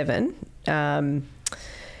 24/7,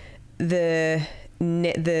 the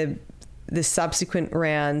subsequent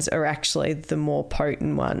rounds are actually the more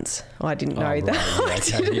potent ones. I didn't know that. I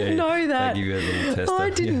didn't know that. They give you a little tester. I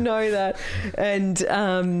didn't know that.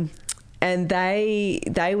 And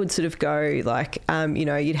they would sort of go like,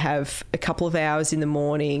 you'd have a couple of hours in the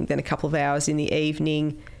morning, then a couple of hours in the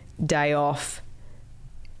evening, day off,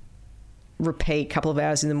 repeat, couple of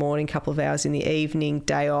hours in the morning, couple of hours in the evening,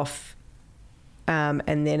 day off,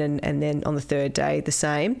 and then on the third day the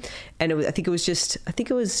same. And I think it was just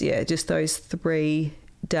those 3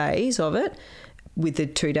 days of it, with the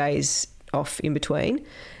 2 days off in between.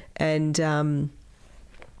 And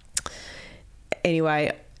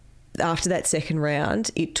anyway, after that second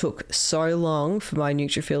round, it took so long for my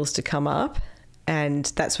neutrophils to come up, and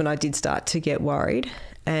that's when I did start to get worried,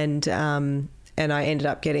 and I ended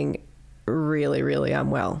up getting really, really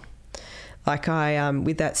unwell. Like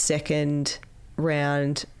with that second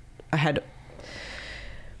round, I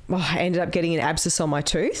ended up getting an abscess on my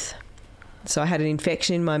tooth, so I had an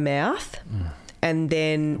infection in my mouth, and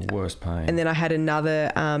then worst pain. And then I had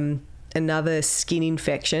another skin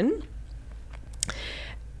infection.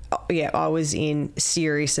 Yeah, I was in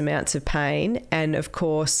serious amounts of pain, and of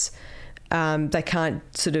course, they can't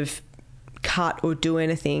sort of cut or do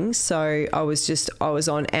anything. So I was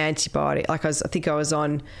on antibiotic. Like I think I was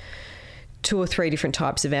on 2 or 3 different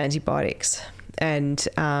types of antibiotics, and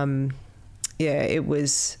that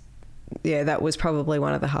was probably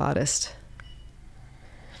one of the hardest.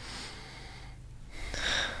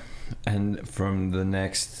 And from the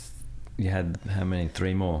next, you had how many?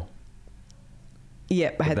 3 more.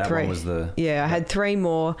 Yep, I had 3. One was I had 3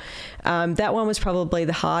 more. That one was probably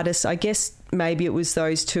the hardest. I guess maybe it was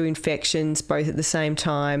those 2 infections both at the same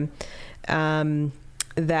time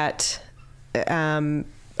that I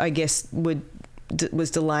guess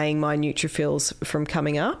was delaying my neutrophils from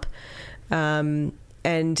coming up. And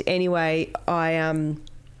anyway, when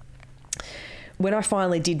I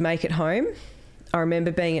finally did make it home, I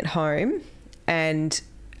remember being at home and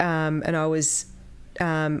I was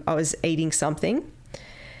eating something.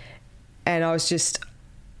 And I was just,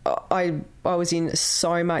 I was in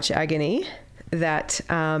so much agony that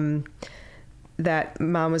that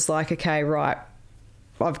Mum was like, okay, right,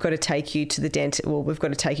 I've got to take you to the dentist. Well, we've got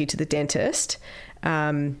to take you to the dentist.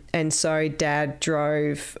 And so Dad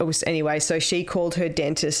drove. So she called her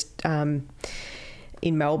dentist in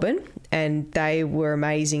Melbourne, and they were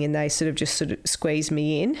amazing, and they sort of squeezed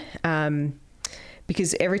me in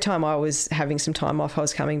because every time I was having some time off, I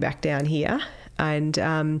was coming back down here. And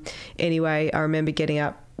anyway, I remember getting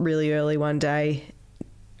up really early one day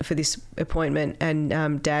for this appointment,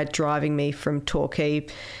 and Dad driving me from Torquay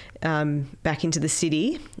back into the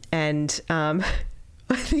city, and I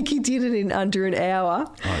think he did it in under an hour.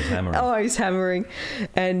 Oh, he's hammering. He's hammering.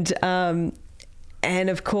 And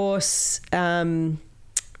of course, all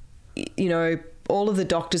of the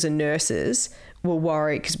doctors and nurses were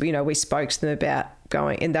worried because, you know, we spoke to them about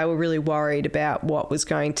going, and they were really worried about what was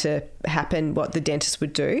going to happen, what the dentist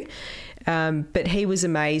would do. But he was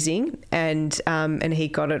amazing, and he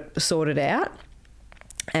got it sorted out,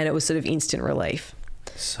 and it was sort of instant relief.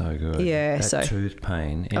 So good. Yeah. That tooth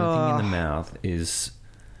pain, anything in the mouth is,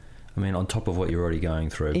 I mean, on top of what you're already going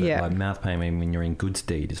through, but like mouth pain, I mean, when you're in good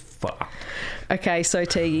stead, is fucked. Okay, so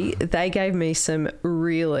Tiggy, they gave me some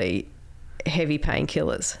really heavy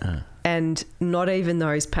painkillers, and not even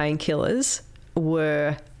those painkillers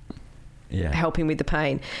were helping with the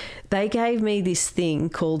pain. They gave me this thing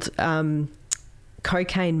called cocaine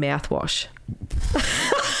mouthwash.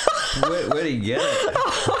 Where do you get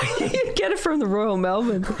it? You get it from the Royal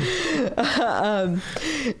Melbourne.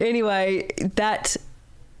 Anyway, that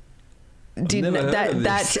did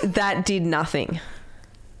nothing.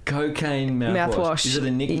 Cocaine mouthwash. Is it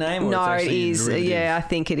a nickname? Or No, it's it is. derivative? Yeah, I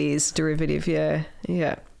think it is derivative. Yeah.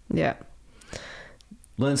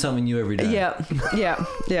 Learn something new every day. Yeah.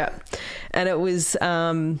 And it was,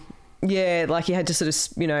 like you had to sort of,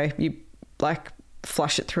 you know, you like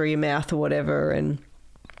flush it through your mouth or whatever, and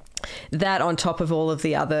that on top of all of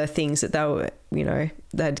the other things that they were, you know,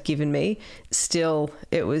 they had given me, still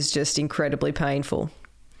it was just incredibly painful.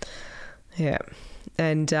 Yeah.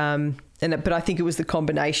 But I think it was the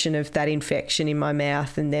combination of that infection in my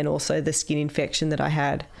mouth and then also the skin infection that I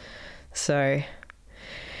had. So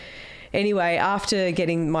anyway, after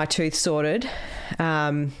getting my tooth sorted,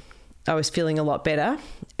 I was feeling a lot better,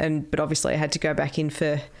 but obviously I had to go back in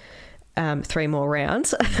for 3 more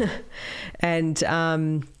rounds. And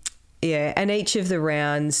and each of the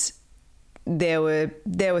rounds there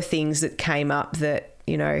were things that came up that,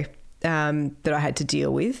 you know, that I had to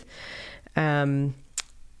deal with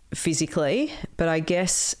physically, but I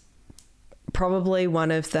guess probably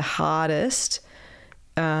one of the hardest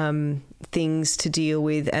things to deal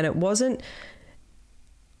with, and it wasn't,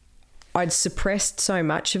 I'd suppressed so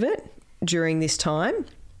much of it during this time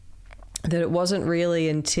that it wasn't really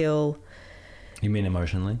until... You mean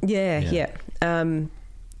emotionally? Yeah.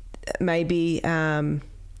 Maybe like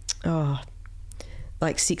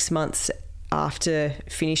 6 months after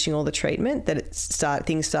finishing all the treatment that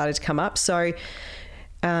things started to come up. So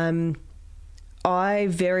I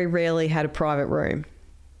very rarely had a private room.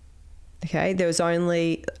 Okay, there was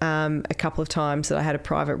only a couple of times that I had a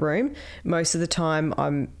private room. Most of the time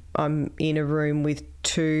I'm in a room with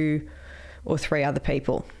 2 or 3 other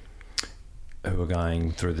people who were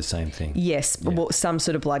going through the same thing. Yes, well, some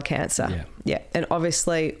sort of blood cancer. Yeah, and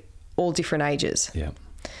obviously all different ages. Yeah.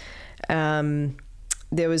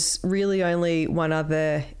 There was really only one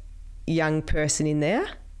other young person in there.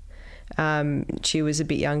 She was a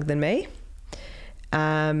bit younger than me.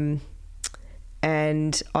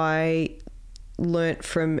 And I learnt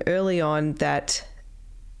from early on that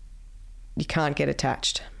you can't get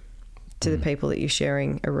attached to the people that you're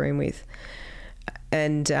sharing a room with.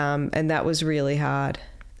 And that was really hard.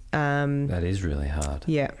 That is really hard.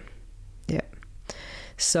 Yeah.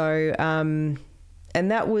 So, and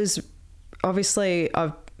that was obviously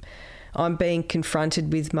I'm being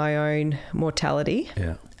confronted with my own mortality.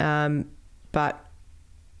 Yeah. But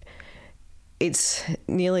it's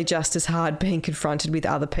nearly just as hard being confronted with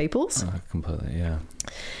other people's. Oh, completely, yeah.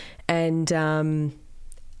 And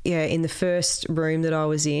in the first room that I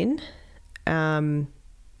was in, I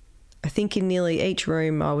think in nearly each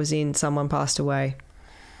room I was in, someone passed away.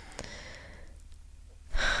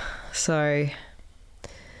 So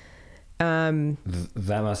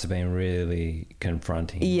that must have been really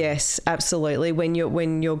confronting. Yes, absolutely. When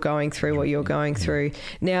you're going through what you're going through.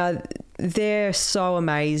 Now, they're so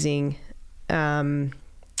amazing, like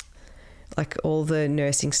all the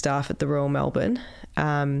nursing staff at the Royal Melbourne,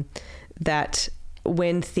 that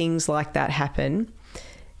when things like that happen,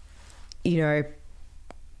 you know,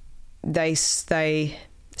 they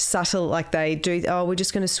subtle, like they do, we're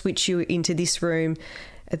just going to switch you into this room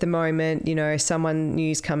at the moment, you know, someone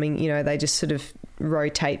new's coming, you know, they just sort of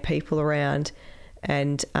rotate people around,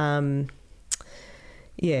 and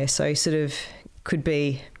so sort of could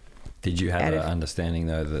be. Did you have an understanding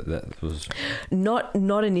though that was not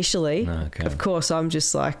initially? No, okay. Of course, I was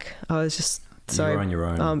just so you were on your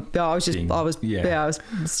own. I was just so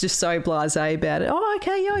blasé about it. Oh,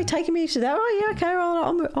 okay, yeah, you're taking me to that. Oh, yeah, okay,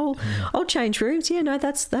 I'll change rooms. Yeah, no,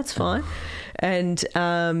 that's fine. And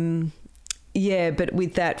but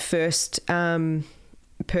with that first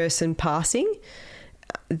person passing,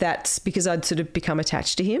 that's because I'd sort of become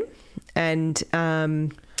attached to him, and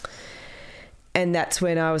that's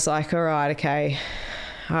when I was like, all right, okay,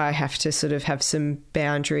 I have to sort of have some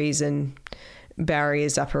boundaries and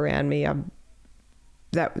barriers up around me.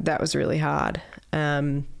 That was really hard.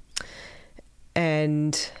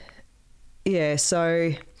 And yeah,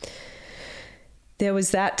 so there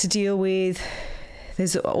was that to deal with.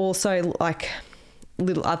 There's also like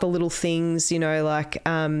other little things, you know, like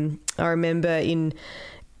I remember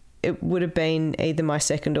it would have been either my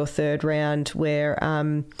second or third round where,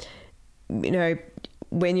 you know,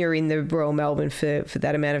 when you're in the Royal Melbourne for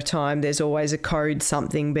that amount of time, there's always a code,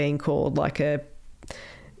 something being called like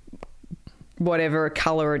whatever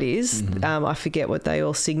colour it is. I forget what they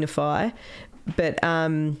all signify. But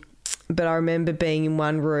I remember being in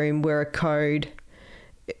one room where a code,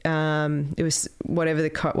 it was whatever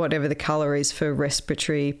the colour is for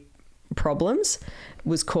respiratory problems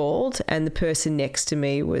was called, and the person next to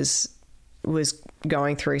me was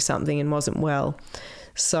going through something and wasn't well.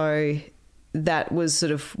 So that was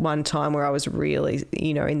sort of one time where I was really,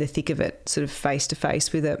 you know, in the thick of it, sort of face to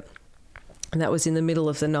face with it. And that was in the middle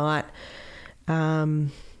of the night.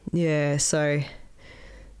 So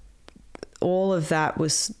all of that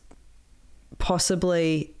was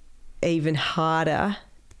possibly even harder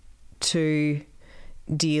to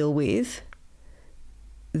deal with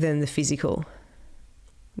than the physical.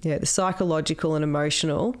 Yeah, the psychological and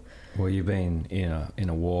emotional. Well, you've been in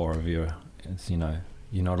a war of you're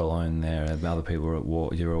not alone there. Other people are at war.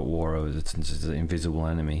 You're at war. It's an invisible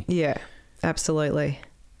enemy. Yeah, absolutely.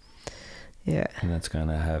 Yeah. And that's going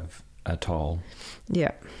to have a toll.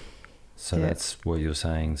 Yeah. So that's what you're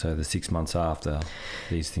saying. So the 6 months after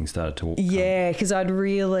these things started to... Yeah, because I'd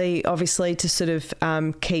really, obviously, to sort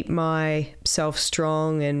of keep myself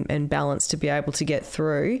strong and balanced to be able to get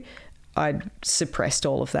through, I'd suppressed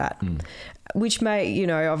all of that, which may, you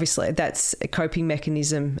know, obviously that's a coping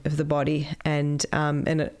mechanism of the body, and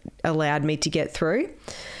it allowed me to get through.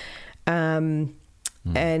 And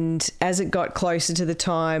as it got closer to the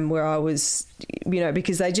time where I was, you know,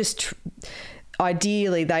 because they just...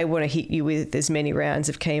 Ideally, they want to hit you with as many rounds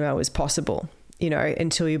of chemo as possible, you know,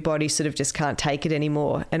 until your body sort of just can't take it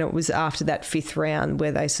anymore. And it was after that 5th round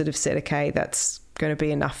where they sort of said, okay, that's going to be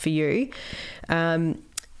enough for you.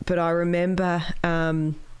 But I remember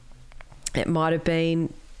it might have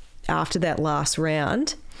been after that last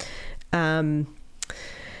round. By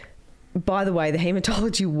the way, the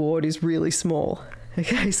haematology ward is really small.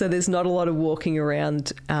 Okay, so there's not a lot of walking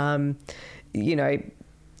around, you know.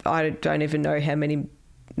 I don't even know how many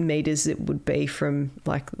meters it would be from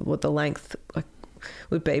like what the length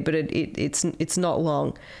would be, but it's not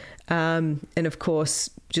long. And of course,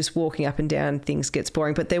 just walking up and down things gets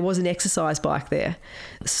boring, but there was an exercise bike there.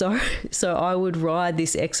 So I would ride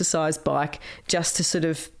this exercise bike just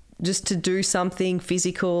to do something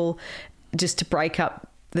physical, just to break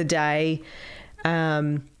up the day.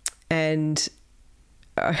 And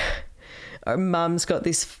Mum's got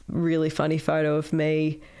this really funny photo of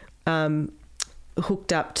me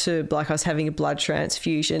hooked up to, like, I was having a blood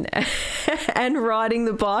transfusion and riding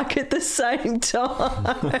the bike at the same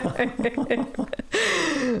time.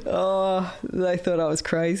 Oh, they thought I was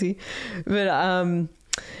crazy. But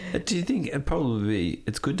do you think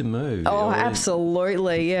it's good to move? Oh,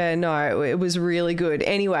 absolutely. Yeah, no, it was really good.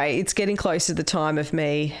 Anyway, it's getting close to the time of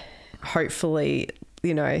me hopefully,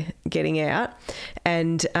 you know, getting out.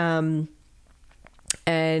 And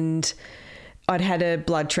I'd had a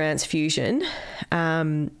blood transfusion.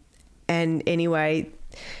 And anyway,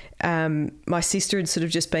 my sister had sort of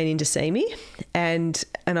just been in to see me, and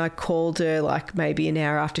I called her like maybe an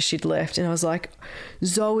hour after she'd left, and I was like,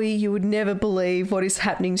 Zoe, you would never believe what is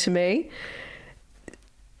happening to me.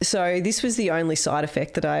 So this was the only side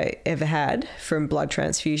effect that I ever had from blood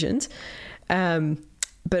transfusions.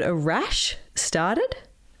 But a rash started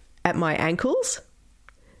at my ankles,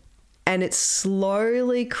 and it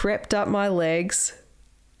slowly crept up my legs,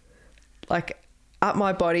 like up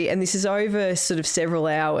my body. And this is over sort of several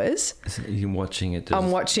hours. You're watching it.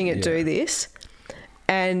 I'm watching it do this.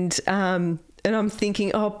 And I'm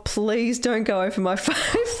thinking, oh, please don't go over my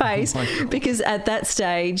face. Oh my because at that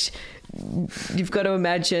stage, you've got to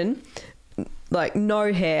imagine, like,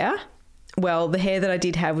 no hair. Well, the hair that I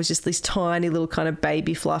did have was just this tiny little kind of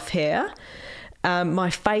baby fluff hair. My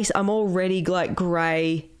face, I'm already like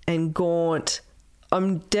grey and gaunt.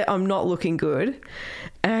 I'm not looking good,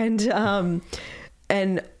 but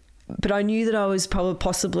I knew that I was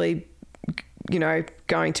possibly, you know,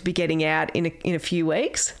 going to be getting out in a few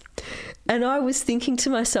weeks, and I was thinking to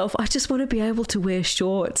myself, I just want to be able to wear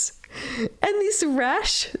shorts. And this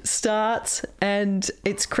rash starts, and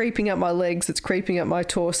it's creeping up my legs, it's creeping up my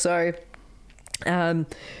torso,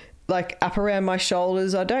 like up around my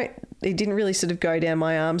shoulders. It didn't really sort of go down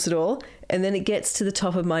my arms at all. And then it gets to the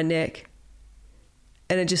top of my neck,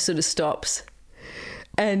 and it just sort of stops.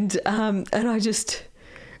 And I just,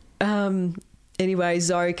 anyway,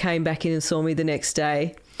 Zoe came back in and saw me the next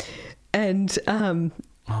day, and all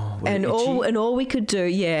we could do,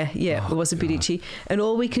 it was a bit itchy, and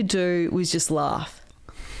all we could do was just laugh,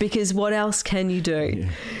 because what else can you do? Yeah.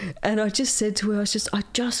 And I just said to her, I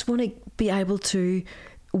just want to be able to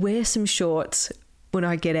wear some shorts when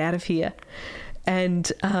I get out of here,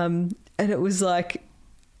 and it was like,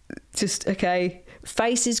 just okay,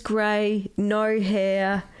 face is grey, no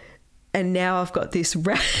hair, and now I've got this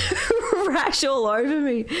rash all over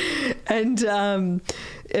me, and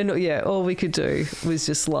all we could do was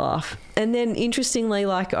just laugh. And then interestingly,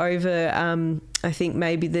 like over I think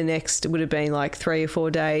maybe the next would have been like 3 or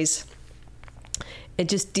 4 days, it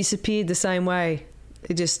just disappeared the same way.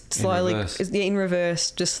 It just slowly in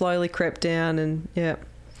reverse, just slowly crept down, and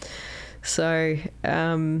so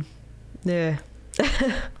yeah.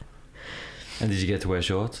 And did you get to wear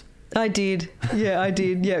shorts? I did. Yeah, I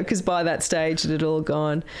did. Yeah, because by that stage it had all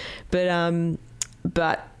gone.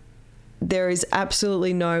 But there is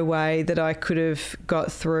absolutely no way that I could have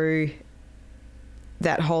got through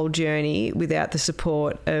that whole journey without the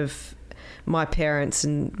support of my parents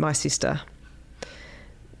and my sister.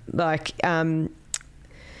 Like, the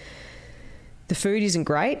food isn't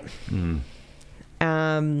great.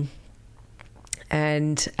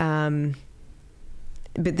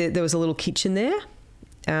 But there was a little kitchen there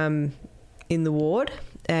in the ward,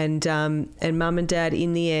 and Mum and Dad,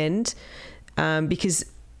 in the end, because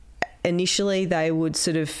initially they would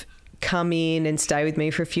sort of come in and stay with me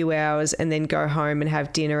for a few hours and then go home and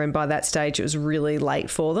have dinner, and by that stage it was really late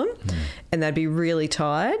for them and they'd be really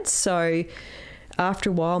tired. So after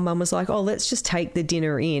a while, Mum was like, oh, let's just take the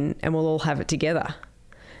dinner in and we'll all have it together.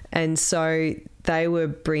 And so they were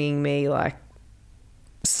bringing me like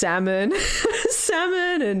salmon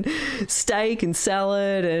and steak and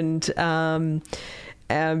salad, and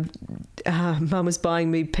Mum was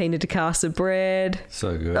buying me pina de casa bread.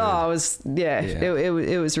 So good. Oh, it was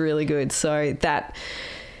it was really good. So that,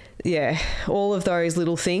 all of those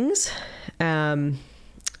little things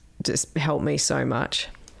just helped me so much.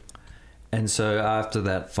 And so after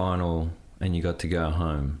that final, and you got to go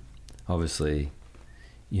home, obviously,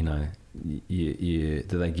 you know, you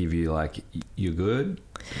do they give you like, you're good?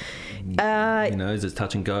 Is it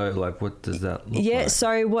touch and go? Like, what does that look like? Yeah,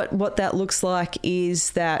 so what that looks like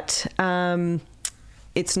is that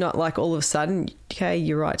it's not like all of a sudden, okay,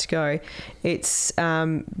 you're right to go. It's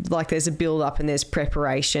like there's a build up and there's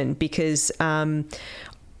preparation, because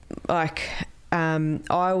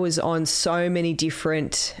I was on so many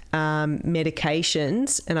different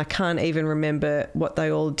medications, and I can't even remember what they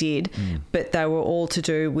all did, but they were all to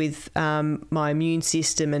do with my immune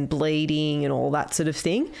system and bleeding and all that sort of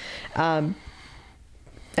thing.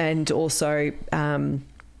 And also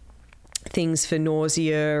things for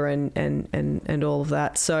nausea and all of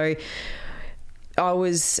that. So I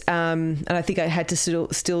was, and I think I had to still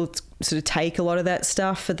sort of take a lot of that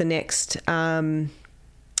stuff for the next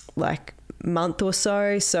month or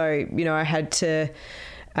so. So, you know, I had to,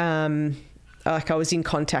 I was in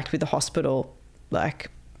contact with the hospital, for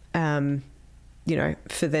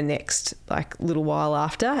the next little while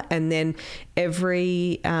after. And then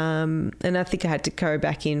and I think I had to go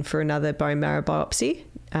back in for another bone marrow biopsy.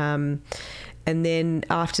 And then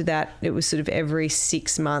after that, it was sort of every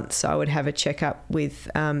 6 months I would have a checkup with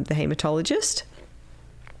the hematologist.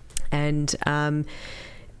 And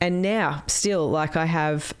now still, I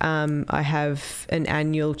have an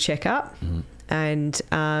annual checkup, and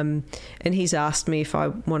he's asked me if I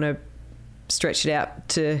want to stretch it out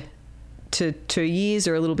to 2 years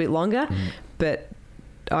or a little bit longer, but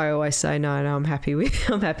I always say no. I'm happy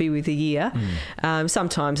with a year.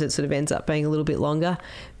 Sometimes it sort of ends up being a little bit longer,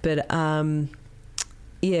 but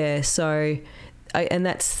So,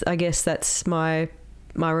 I guess that's my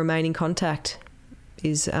remaining contact,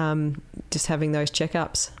 is just having those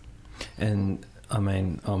checkups. And I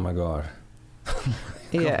mean, oh my God.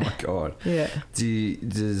 Yeah. Oh my God. Yeah.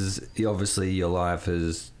 Obviously your life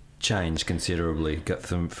has changed considerably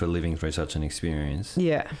for living through such an experience.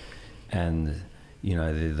 Yeah. And, you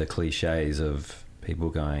know, the cliches of people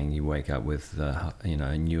going, you wake up with, a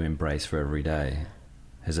new embrace for every day.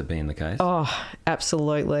 Has it been the case? Oh,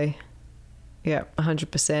 absolutely. Yeah,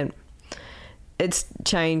 100%. It's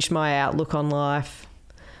changed my outlook on life.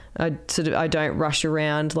 I don't rush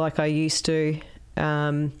around like I used to.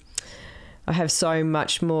 I have so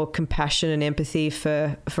much more compassion and empathy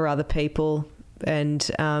for other people, and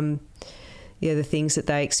the things that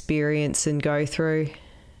they experience and go through.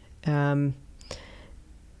 And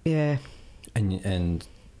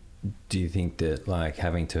do you think that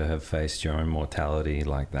having to have faced your own mortality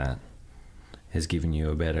like that has given you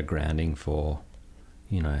a better grounding for,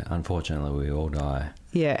 unfortunately we all die.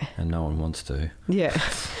 Yeah. And no one wants to. Yeah.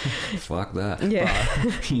 Fuck that. Yeah.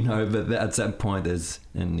 But at that point there's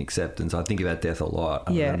an acceptance. I think about death a lot.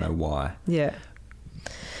 I don't know why. Yeah.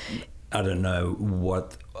 I don't know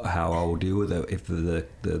how I will deal with it if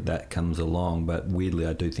that comes along, but weirdly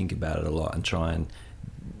I do think about it a lot and try and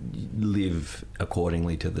live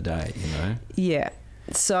accordingly to the day, Yeah.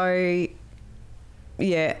 So,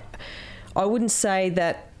 yeah, I wouldn't say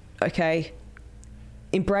that, okay,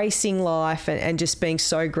 embracing life and just being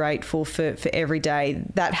so grateful for every day,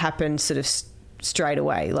 that happened sort of straight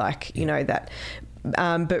away, like, that.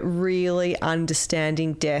 But really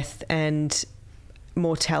understanding death and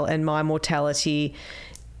my mortality,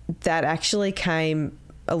 that actually came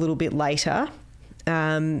a little bit later.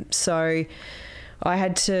 So I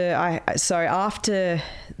had to. So after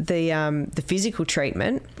the physical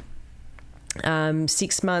treatment,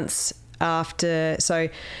 6 months after. So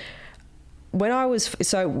when it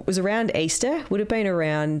was around Easter. Would have been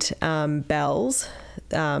around Bells,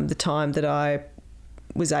 the time that I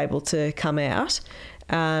was able to come out,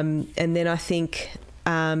 and then I think.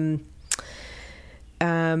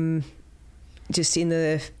 Just in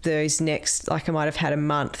those next, like I might have had a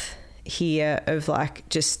month here of like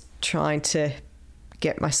just trying to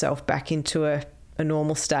get myself back into a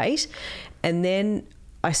normal state. And then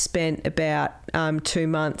I spent about 2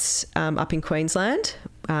 months up in Queensland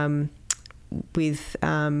with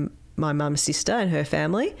my mum's sister and her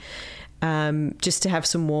family, just to have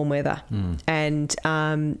some warm weather. And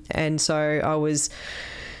so I was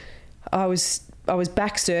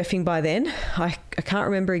back surfing by then. I can't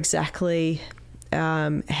remember exactly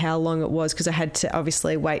how long it was because I had to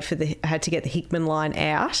obviously I had to get the Hickman line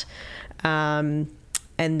out and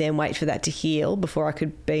then wait for that to heal before I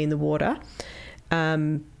could be in the water.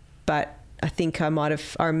 But I think I do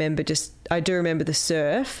remember the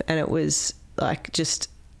surf, and it was like just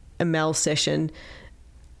a Mel session,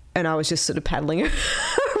 and I was just sort of paddling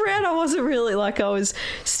around. I wasn't really I was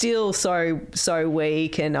still so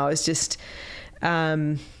weak, and I was just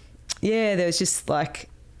there was just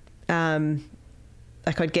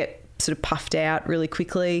I'd get sort of puffed out really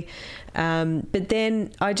quickly. But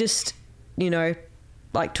then I just,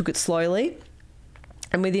 took it slowly.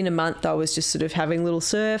 And within a month I was just sort of having little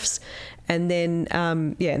surfs. And then,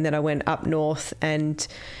 and then I went up north and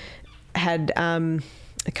had a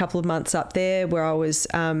couple of months up there where I was,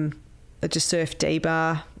 I just surfed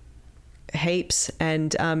D-bar heaps,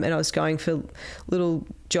 and I was going for little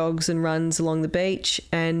jogs and runs along the beach,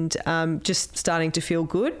 and just starting to feel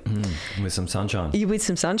good with some sunshine.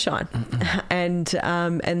 And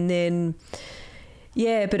then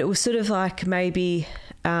but it was sort of like maybe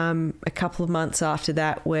a couple of months after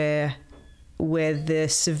that where the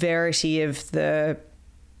severity of the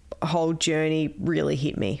whole journey really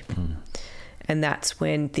hit me, and that's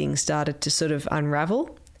when things started to sort of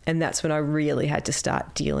unravel. And that's when I really had to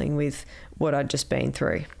start dealing with what I'd just been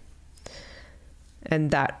through. And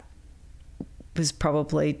that was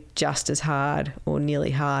probably just as hard or nearly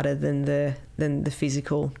harder than the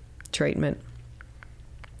physical treatment.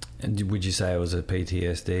 And would you say it was a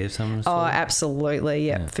PTSD of some sort? Oh, absolutely.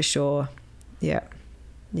 Yeah, for sure. Yeah.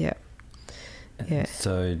 Yeah. Yeah.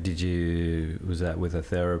 So was that with a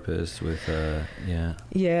therapist, Yeah,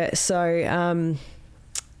 so...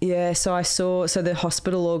 so the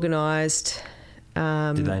hospital organised.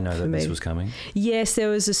 Did they know that this was coming? Yes, there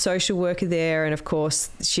was a social worker there, and of course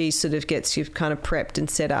she sort of gets you kind of prepped and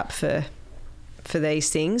set up for these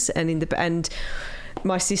things. And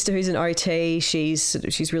my sister, who's an OT,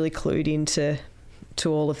 she's really clued into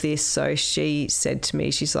all of this. So she said to me,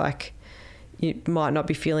 she's like, "You might not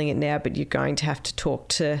be feeling it now, but you're going to have to talk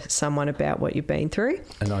to someone about what you've been through."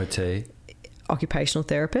 An OT. Occupational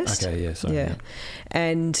therapist. Okay, yeah, sorry. Yeah.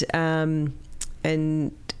 And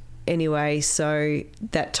anyway, so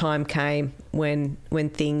that time came when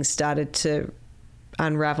things started to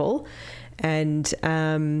unravel, and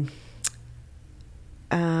I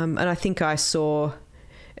think I saw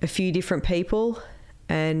a few different people,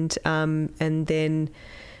 and then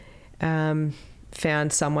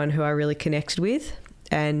found someone who I really connected with,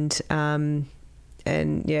 and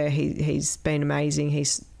yeah, he's been amazing.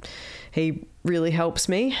 He really helps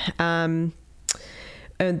me. And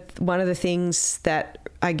one of the things that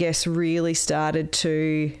I guess really started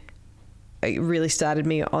me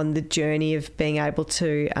on the journey of being able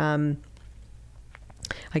to, I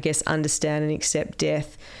guess, understand and accept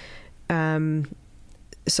death.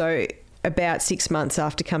 So about 6 months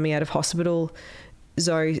after coming out of hospital,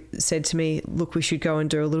 Zoe said to me, "Look, we should go and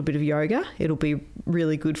do a little bit of yoga. It'll be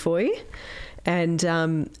really good for you." And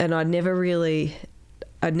I'd never really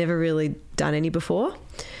done any before.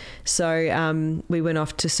 So we went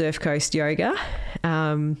off to Surf Coast Yoga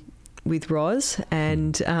with Roz,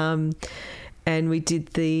 and we did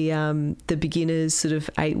the beginners sort of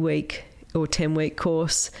 8-week or 10-week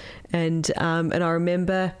course, and I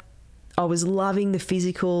remember I was loving the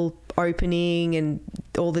physical opening and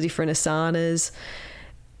all the different asanas,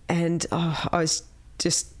 and I was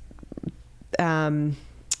just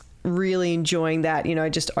really enjoying that, you know,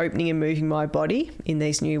 just opening and moving my body in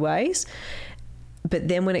these new ways. But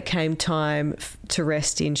then when it came time to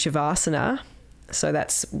rest in Shavasana, so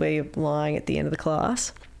that's where you're lying at the end of the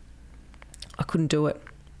class, I couldn't do it.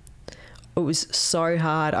 It was so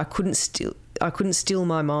hard. I couldn't still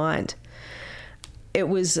my mind. I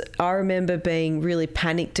remember being really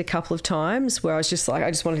panicked a couple of times where I was just like,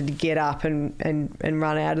 I just wanted to get up and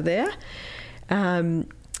run out of there.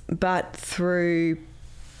 But through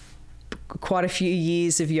quite a few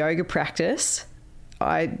years of yoga practice,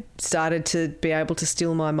 I started to be able to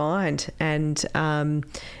still my mind, and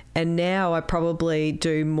now I probably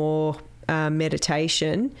do more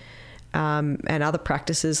meditation and other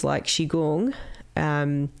practices like qigong,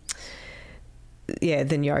 than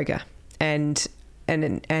yoga, and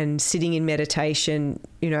sitting in meditation,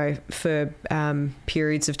 you know, for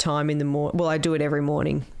periods of time in the morning. Well, I do it every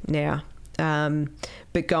morning now,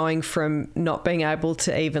 but going from not being able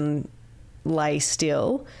to even lay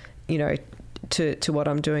still, you know, to what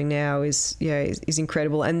I'm doing now is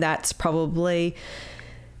incredible, and that's probably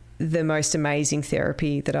the most amazing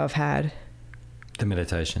therapy that I've had. The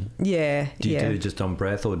meditation. Yeah. Do you do it just on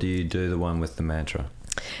breath, or do you do the one with the mantra?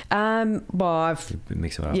 Well, I've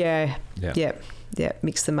mix them up. Yeah.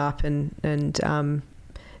 Mix them up and done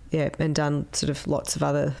sort of lots of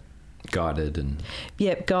other guided and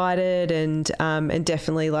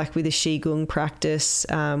definitely like with the qigong practice,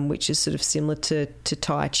 which is sort of similar to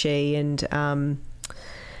Tai Chi and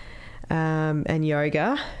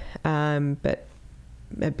yoga, but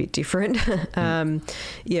a bit different.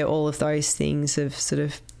 All of those things have sort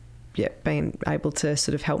of been able to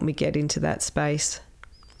sort of help me get into that space.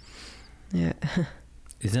 Yeah.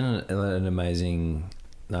 Isn't it an amazing?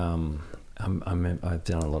 I've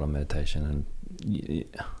done a lot of meditation, and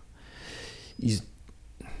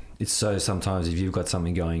it's so sometimes if you've got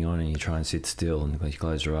something going on and you try and sit still and you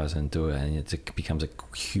close your eyes and do it, and it becomes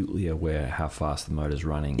acutely aware how fast the motor's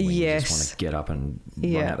running. When you just want to get up and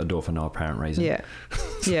run out the door for no apparent reason. Yeah.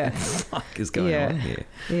 What the fuck is going on here?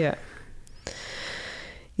 Yeah.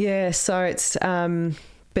 Yeah. So it's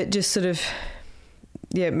but just sort of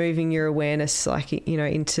moving your awareness, like, you know,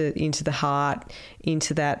 into the heart,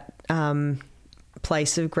 into that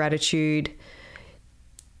place of gratitude.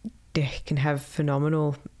 You can have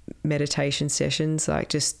phenomenal meditation sessions, like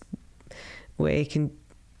just where you can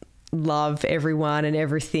love everyone and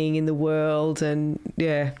everything in the world, and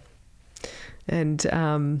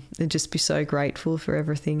just be so grateful for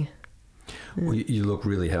everything. Well, you look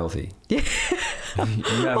really healthy. Yeah. You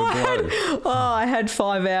have a glow. I had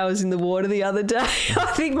 5 hours in the water the other day.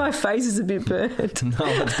 I think my face is a bit burnt. No,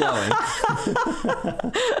 it's glowing.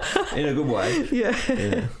 In a good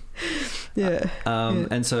way. Yeah.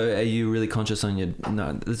 And so are you really conscious on your...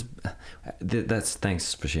 No, that's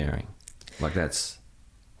thanks for sharing. Like, that's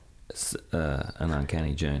an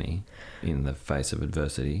uncanny journey in the face of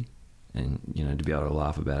adversity. And, you know, to be able to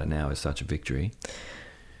laugh about it now is such a victory.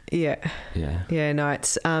 Yeah. Yeah, no,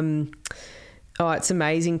 it's... it's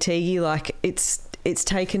amazing, Tiggy. Like, it's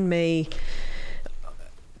taken me,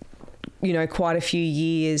 you know, quite a few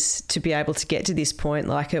years to be able to get to this point.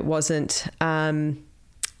 Like, it wasn't...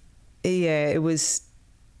 it was...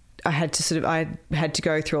 I had to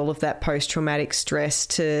go through all of that post-traumatic stress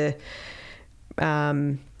to,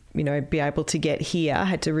 you know, be able to get here. I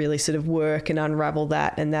had to really sort of work and unravel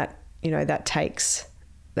that, and that, you know, that takes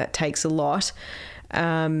a lot.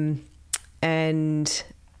 But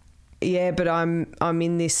I'm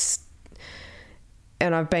in this,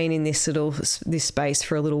 and I've been in this space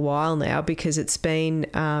for a little while now, because it's been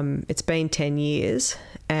 10 years,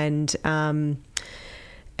 and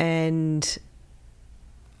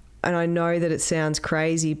I know that it sounds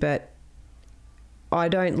crazy, but I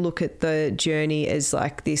don't look at the journey as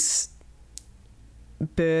like this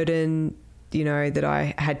burden, you know, that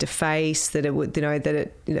I had to face, that it would, you know, that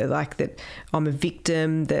it, you know, like that I'm a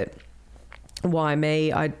victim, that why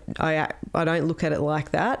me? I don't look at it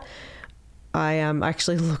like that. I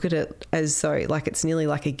actually look at it as though like it's nearly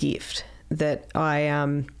like a gift that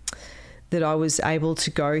I was able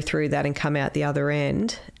to go through that and come out the other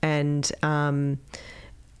end, and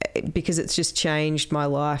because it's just changed my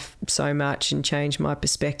life so much and changed my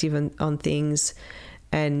perspective on things,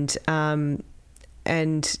 and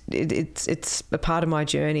it's a part of my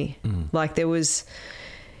journey. Like, there was,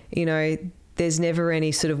 you know, there's never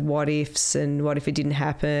any sort of what ifs and what if it didn't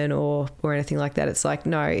happen or anything like that. It's like,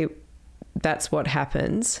 no, that's what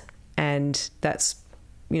happens, and that's,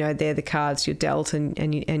 you know, they're the cards you're dealt,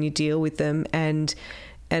 and you deal with them, and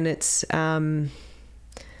it's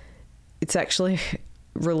actually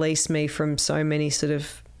released me from so many sort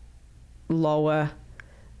of lower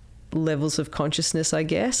levels of consciousness, I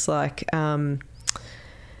guess. Like,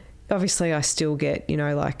 obviously I still get, you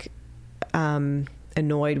know, like,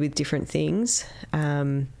 annoyed with different things.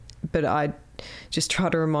 But I just try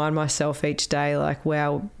to remind myself each day, like,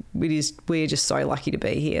 wow, we're just so lucky to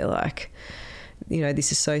be here. Like, you know,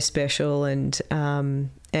 this is so special. And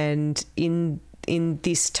in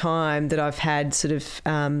this time that I've had sort of,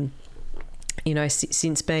 you know,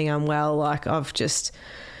 since being unwell, like I've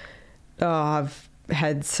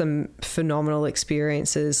had some phenomenal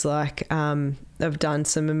experiences. Like, I've done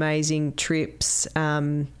some amazing trips.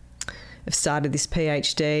 I've started this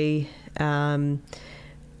PhD.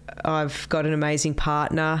 I've got an amazing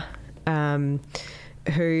partner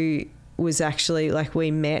who was actually, like,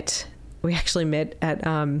 we actually met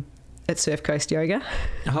at Surf Coast Yoga.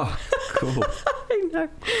 Oh, cool. I know.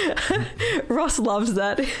 Ross loves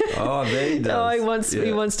that. Oh, there he does.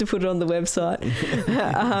 He wants to put it on the website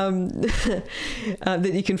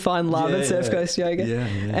that you can find love at Surf Coast Yoga.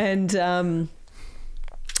 Yeah.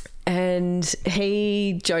 And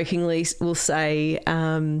he jokingly will say,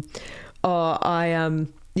 I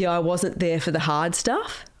wasn't there for the hard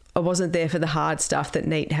stuff. I wasn't there for the hard stuff that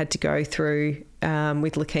Neat had to go through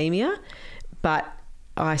with leukemia. But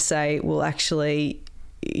I say, well, actually,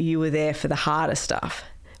 you were there for the harder stuff,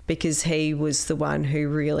 because he was the one who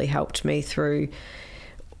really helped me through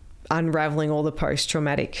unraveling all the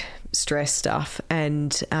post-traumatic stress stuff.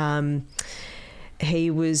 And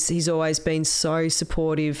he's always been so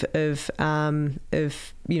supportive of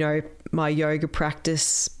you know, my yoga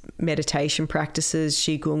practice, meditation practices,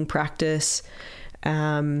 qigong practice.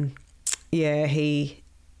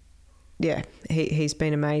 He's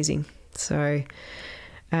been amazing. So,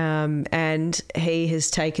 and he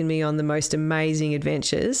has taken me on the most amazing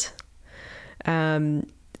adventures. Within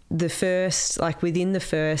the first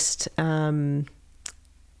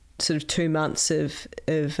sort of 2 months of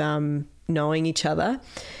knowing each other,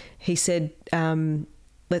 he said,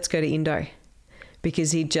 let's go to Indo,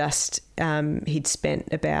 because he'd spent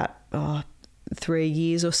about 3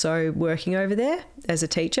 years or so working over there as a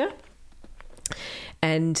teacher.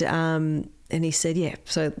 And he said, yeah,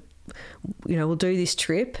 so, you know, we'll do this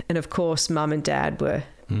trip. And of course, Mum and Dad were,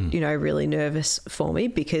 you know, really nervous for me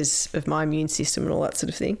because of my immune system and all that sort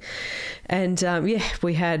of thing. And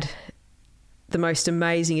we had the most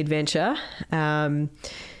amazing adventure. He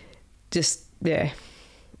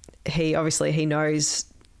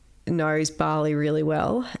knows Bali really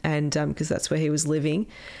well, and because that's where he was living.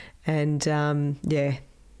 And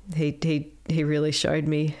he really showed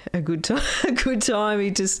me a good time.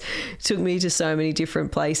 He just took me to so many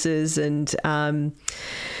different places, and and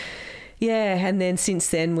then since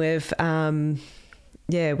then we've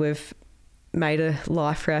made a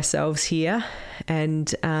life for ourselves here,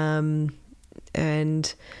 and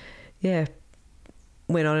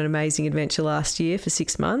went on an amazing adventure last year for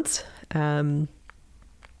 6 months.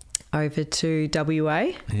 Over to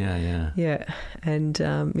WA. Yeah. And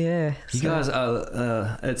You guys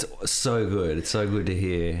are, it's so good. It's so good to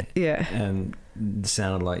hear. Yeah. And it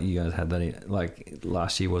sounded like you guys had that, like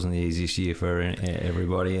last year wasn't the easiest year for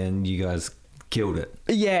everybody, and you guys killed it.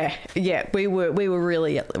 Yeah. We were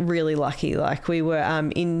really, really lucky. Like, we were,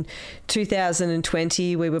 in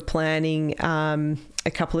 2020, we were planning, a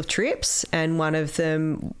couple of trips, and one of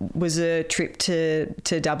them was a trip to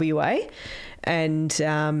WA. And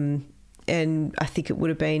I think it would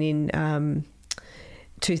have been in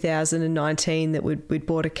 2019 that we'd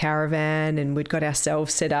bought a caravan, and we'd got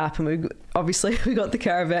ourselves set up, and we got the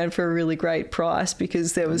caravan for a really great price,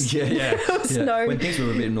 because there was no, when things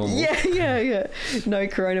were a bit normal. No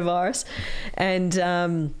coronavirus. And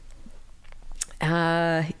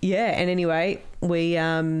and anyway, we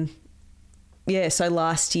so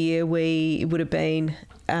last year it would have been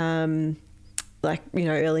like, you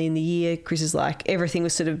know, early in the year. Chris is like, everything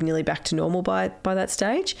was sort of nearly back to normal by that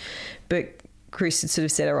stage, but Chris had sort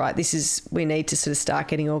of said, all right, we need to sort of start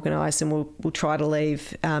getting organised, and we'll try to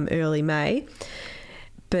leave early May.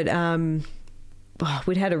 But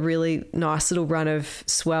we'd had a really nice little run of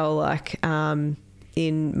swell, like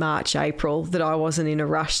in March, April, that I wasn't in a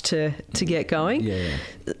rush to get going.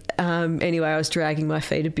 Anyway, I was dragging my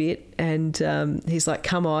feet a bit, and he's like,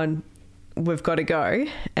 come on, we've got to go.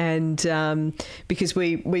 And because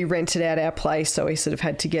we rented out our place, so we sort of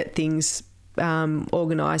had to get things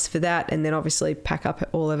organise for that, and then obviously pack up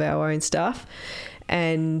all of our own stuff.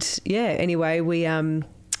 And yeah, anyway, we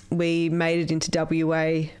made it into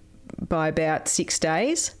WA by about 6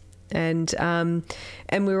 days, and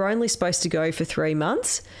we were only supposed to go for 3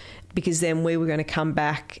 months, because then we were going to come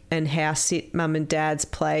back and house sit Mum and Dad's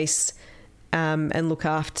place, and look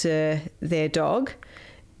after their dog,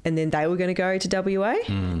 and then they were going to go to WA,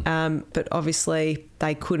 but obviously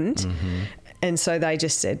they couldn't, and so they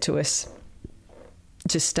just said to us,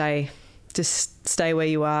 just stay where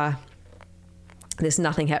you are. There's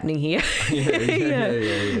nothing happening here.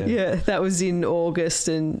 Yeah, that was in August,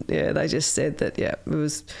 and yeah, they just said that it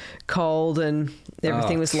was cold and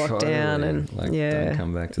everything was locked down, and don't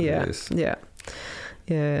come back to this. Yeah.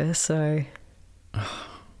 So,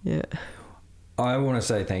 yeah. I want to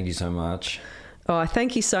say thank you so much. Oh,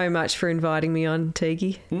 thank you so much for inviting me on,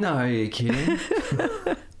 Tiki. No, you're kidding.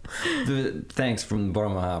 Thanks from the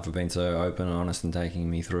bottom of my heart for being so open and honest and taking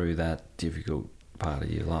me through that difficult part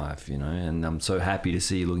of your life, and I'm so happy to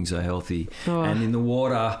see you looking so healthy and in the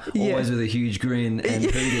water, always with a huge grin and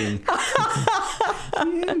hooting.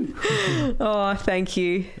 Oh, thank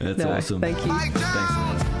you. That's awesome. Thank you.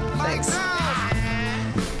 Thanks.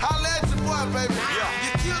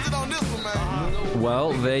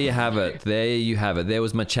 Well, there you have it. There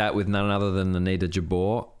was my chat with none other than Anita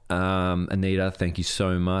Jabour. Anita, thank you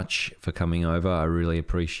so much for coming over. I really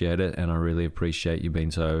appreciate it, and I really appreciate you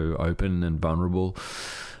being so open and vulnerable.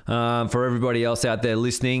 For everybody else out there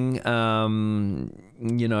listening, no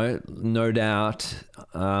doubt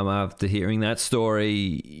after hearing that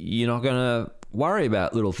story, you're not going to worry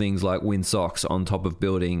about little things like windsocks on top of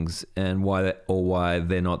buildings and why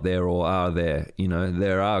they're not there or are there.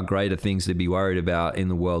 There are greater things to be worried about in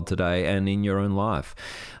the world today and in your own life.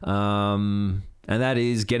 And that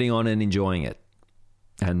is getting on and enjoying it,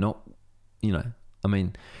 and not, look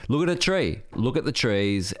at a tree. Look at the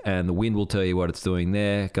trees, and the wind will tell you what it's doing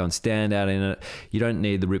there. Go and stand out in it. You don't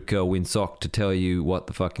need the Rip Curl windsock to tell you what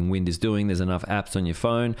the fucking wind is doing. There's enough apps on your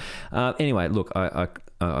phone. Anyway, look, I'm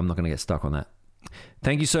not going to get stuck on that.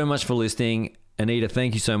 Thank you so much for listening. Anita,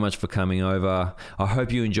 thank you so much for coming over. I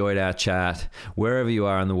hope you enjoyed our chat, wherever you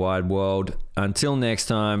are in the wide world. Until next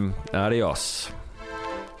time, adios.